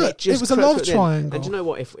 No, And then look, it just it was a crept love through at the end. triangle. And do you know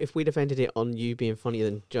what? If we'd have ended it on you being funnier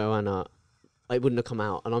than Joanna, it wouldn't have come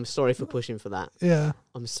out. And I'm sorry for pushing for that. Yeah,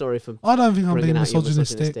 I'm sorry for I don't think I'm bringing being out your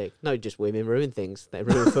misogynistic. misogynistic. No, just women ruin things. They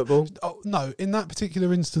ruin football. Oh, no, in that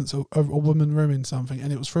particular instance, a woman ruined something,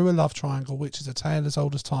 and it was through a love triangle, which is a tale as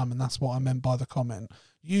old as time, and that's what I meant by the comment.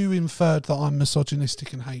 You inferred that I'm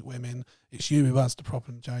misogynistic and hate women. It's you who has the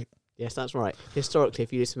problem, Jake. Yes, that's right. Historically,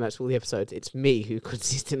 if you listen back to all the episodes, it's me who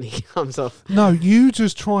consistently comes off. No, you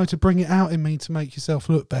just try to bring it out in me to make yourself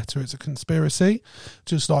look better. It's a conspiracy,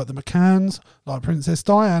 just like the McCanns, like Princess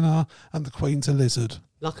Diana, and the Queen's a lizard.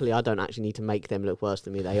 Luckily, I don't actually need to make them look worse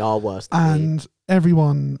than me. They are worse than me. And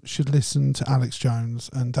everyone should listen to Alex Jones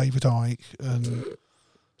and David Icke and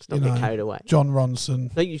Let's not get carried away. John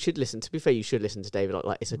Ronson. No, you should listen. To be fair, you should listen to David.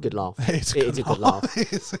 Like it's a good laugh. It is a good laugh.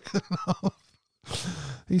 It's a good laugh.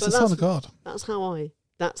 He's the son of God. That's how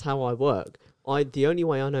I work. The only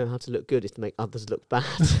way I know how to look good is to make others look bad.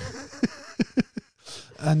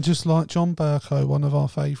 And just like John Burko, one of our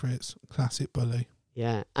favourites, classic bully.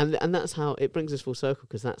 Yeah, and that's how it brings us full circle,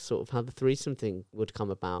 because that's sort of how the threesome thing would come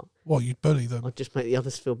about. What, you'd bully them? I'd just make the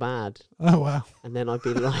others feel bad. Oh, wow. And then I'd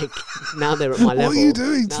be like, now they're at my level. What are you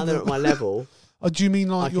doing Now they're at my level. Oh, do you mean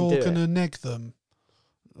like you're going to neg them?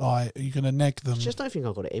 Like, are you going to neg them? I just don't think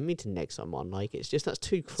I've got it in me to neg someone. Like, it's just, that's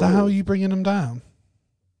too cruel. So how are you bringing them down?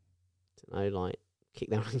 I don't know, like, kick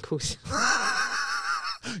their ankles.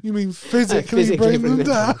 You mean physically bring them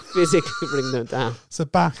down? Physically bring them down. So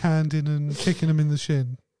backhanding and kicking them in the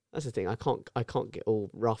shin. That's the thing. I can't get all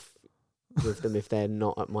rough with them if they're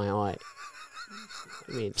not at my height.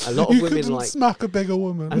 I mean, a lot of you women couldn't like smack a bigger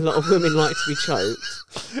woman. A lot of women like to be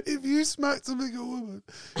choked. If you smacked a bigger woman,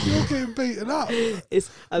 you're getting beaten up. It's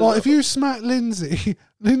like if you smack Lindsay,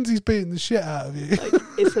 Lindsay's beating the shit out of you. Like,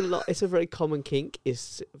 it's a very common kink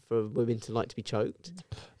is for women to like to be choked.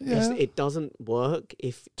 Yeah. It doesn't work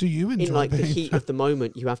if do you enjoy in like the being heat of the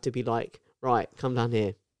moment you have to be like, right, come down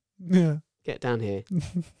here. Yeah. Get down here.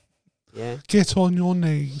 Yeah. Get on your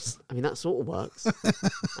knees. I mean that sort of works.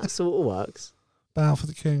 That sort of works. Bow for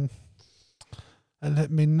the king. And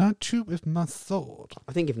let me nudge you with my sword.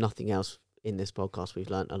 I think if nothing else in this podcast we've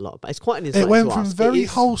learnt a lot, but it's quite an insight. It went to from us. very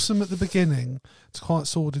wholesome at the beginning to quite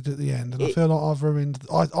sordid at the end, and I feel like I've ruined.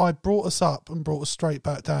 I brought us up and brought us straight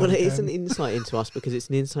back down. Well, it again. is an insight into us because it's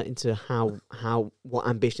an insight into what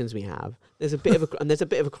ambitions we have. There's a bit of a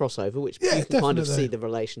crossover, which you can kind of see the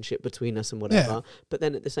relationship between us and whatever. Yeah. But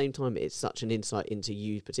then at the same time, it's such an insight into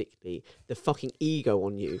you, particularly the fucking ego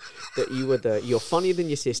on you that you're funnier than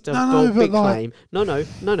your sister. Big claim. No.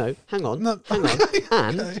 Hang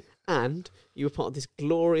on. And you were part of this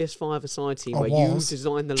glorious five-a-side team where you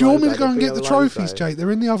designed the logo. Do you want me to go and get the trophies, Jake?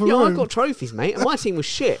 They're in the other room. Yeah, I've got trophies, mate. And my team was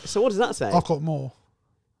shit. So what does that say? I've got more.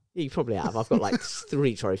 Yeah, you probably have. I've got like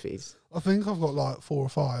 3 trophies. I think I've got like 4 or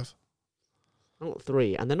 5. I've got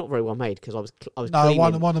 3, and they're not very well made because I was no,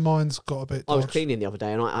 cleaning. one of mine's got a bit dodged. I was cleaning the other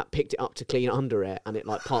day, and I picked it up to clean under it, and it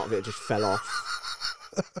like part of it just fell off.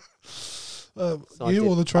 So you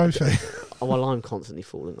or the trophy? Well, I'm constantly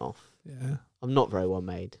falling off. Yeah, I'm not very well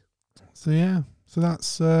made. So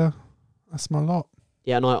that's my lot.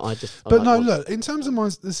 Yeah, and I just. But look, in terms of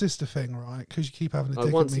the sister thing, right? Because you keep having to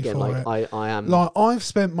dig once at me again, for like it. I am. Like I've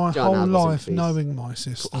spent my whole life sympathies. knowing my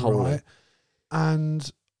sister, right?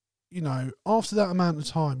 And you know, after that amount of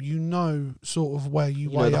time, you know, sort of where you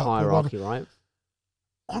weigh know the up hierarchy, right?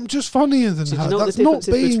 I'm just funnier than her. That's not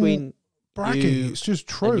being bragging. It's just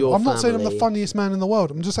true. I'm not saying I'm the funniest man in the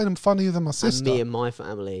world. I'm just saying I'm funnier than my sister. And me and my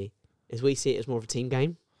family, as we see it as more of a team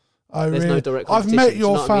game. Oh, there's really? no direct I've competition. met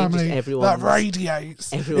your family. That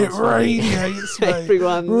radiates. It radiates, mate.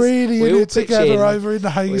 Everyone's really in it together over in the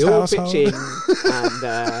Hayes household. We all pitch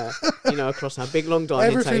in and, across our big long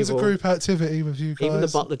dining Everything's table. a group activity with you guys. Even the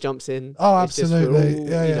butler jumps in. Oh, absolutely.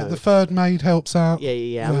 Yeah. The third maid helps out.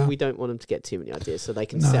 Yeah. I mean, we don't want them to get too many ideas, so they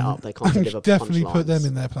can set up. They can't deliver definitely punchlines. Put them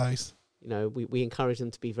in their place. You know, we encourage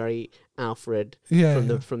them to be very Alfred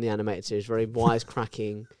from the animated series, very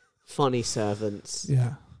wisecracking, funny servants.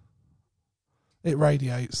 Yeah. It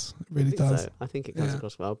radiates. It really does. So. I think it comes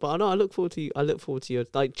across well. But I know I look forward to you. I look forward to your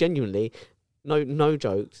genuinely. No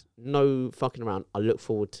jokes, no fucking around. I look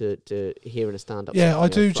forward to hearing a stand-up. Yeah, I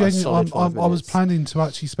do genuinely. I was planning to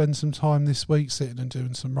actually spend some time this week sitting and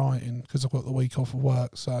doing some writing because I've got the week off of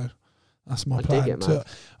work. So that's my plan.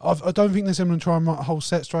 I don't think I'm going to try and write a whole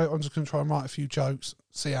set straight. I'm just going to try and write a few jokes,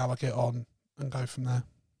 see how I get on, and go from there.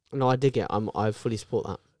 No, I dig it. I fully support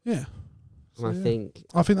that. Yeah. So I think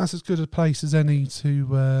that's as good a place as any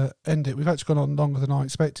to end it. We've actually gone on longer than I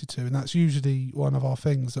expected to, and that's usually one of our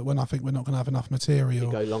things that when I think we're not going to have enough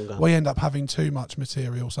material, go longer. We end up having too much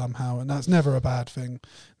material somehow, and that's never a bad thing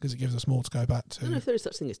because it gives us more to go back to. I don't know if there is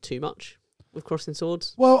such thing as too much with Crossing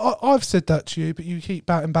Swords. Well, I've said that to you, but you keep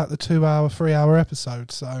batting back the 2-hour, 3-hour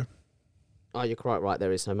episodes. So, you're quite right.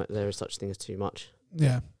 There is such thing as too much.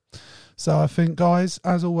 Yeah. So I think, guys,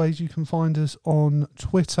 as always, you can find us on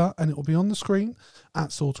Twitter, and it will be on the screen,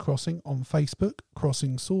 at Swords Crossing, on Facebook,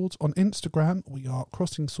 Crossing Swords, on Instagram, we are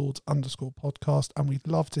Crossing Swords _podcast, and we'd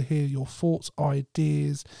love to hear your thoughts,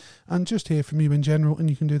 ideas, and just hear from you in general, and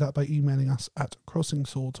you can do that by emailing us at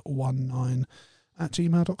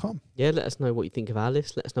crossingswords19@gmail.com. Yeah, let us know what you think of our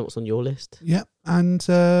list. Let us know what's on your list. Yeah, and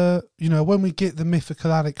when we get the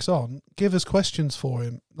mythical Alex on, give us questions for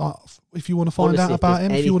him. Like, if you want to find out about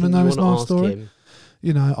him, if you want to know his life story.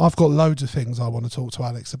 I've got loads of things I want to talk to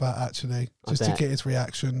Alex about, actually, just to get his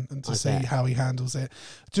reaction and to see how he handles it.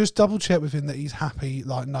 Just double check with him that he's happy,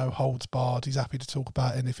 like no holds barred. He's happy to talk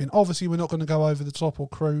about anything. Obviously, we're not going to go over the top or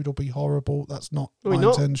crude or be horrible. That's not my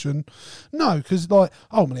intention. No, because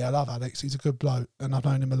ultimately, I love Alex. He's a good bloke, and I've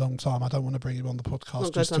known him a long time. I don't want to bring him on the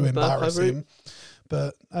podcast just to embarrass him.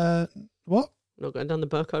 But what? Not going down the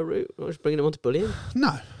Burko route? Not just bringing him on to bullying?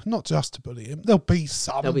 No, not just to bully him. There'll be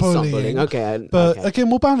some bullying. Okay. But again,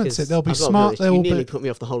 we'll balance it. They'll be smart. You nearly put me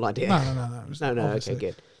off the whole idea. No. Okay,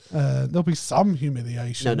 good. There'll be some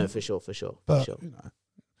humiliation. No, for sure. But,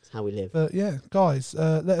 it's how we live. But yeah, guys,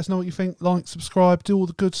 let us know what you think. Like, subscribe, do all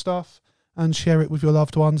the good stuff, and share it with your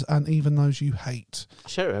loved ones, and even those you hate.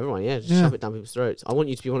 Share it with everyone, Just shove it down people's throats. I want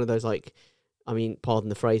you to be one of those, pardon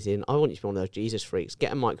the phrasing, I want you to be one of those Jesus freaks.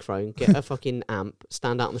 Get a microphone, get a fucking amp,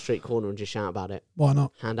 stand out on the street corner and just shout about it. Why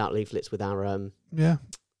not? Hand out leaflets with our Yeah.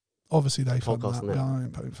 Obviously they fund that. It? I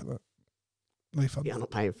ain't paying for that. They fund I'm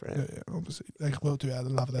not paying for it. Yeah, obviously. They will do it out of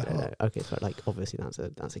the love of their heart. No. Okay, so obviously that's a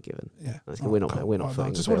given. Yeah. We're not footing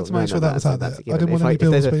I just wanted to make sure that was out there. I didn't want any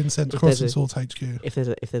bills being sent to Crossing Swords HQ. If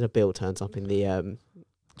there's a bill turns up in the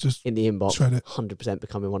just in the inbox, 100%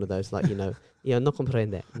 becoming one of those, no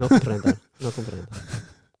comprende.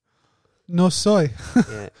 No soy.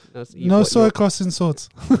 Yeah. No soy Crossing Swords.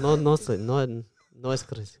 No soy. No es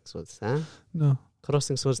Crossing Swords. No.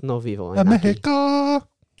 Crossing Swords no vivo. Mexico.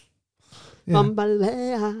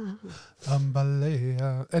 Bambalea.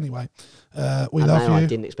 Anyway, we love you. I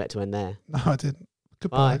didn't expect to end there. No, I didn't.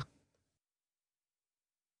 Goodbye. Bye.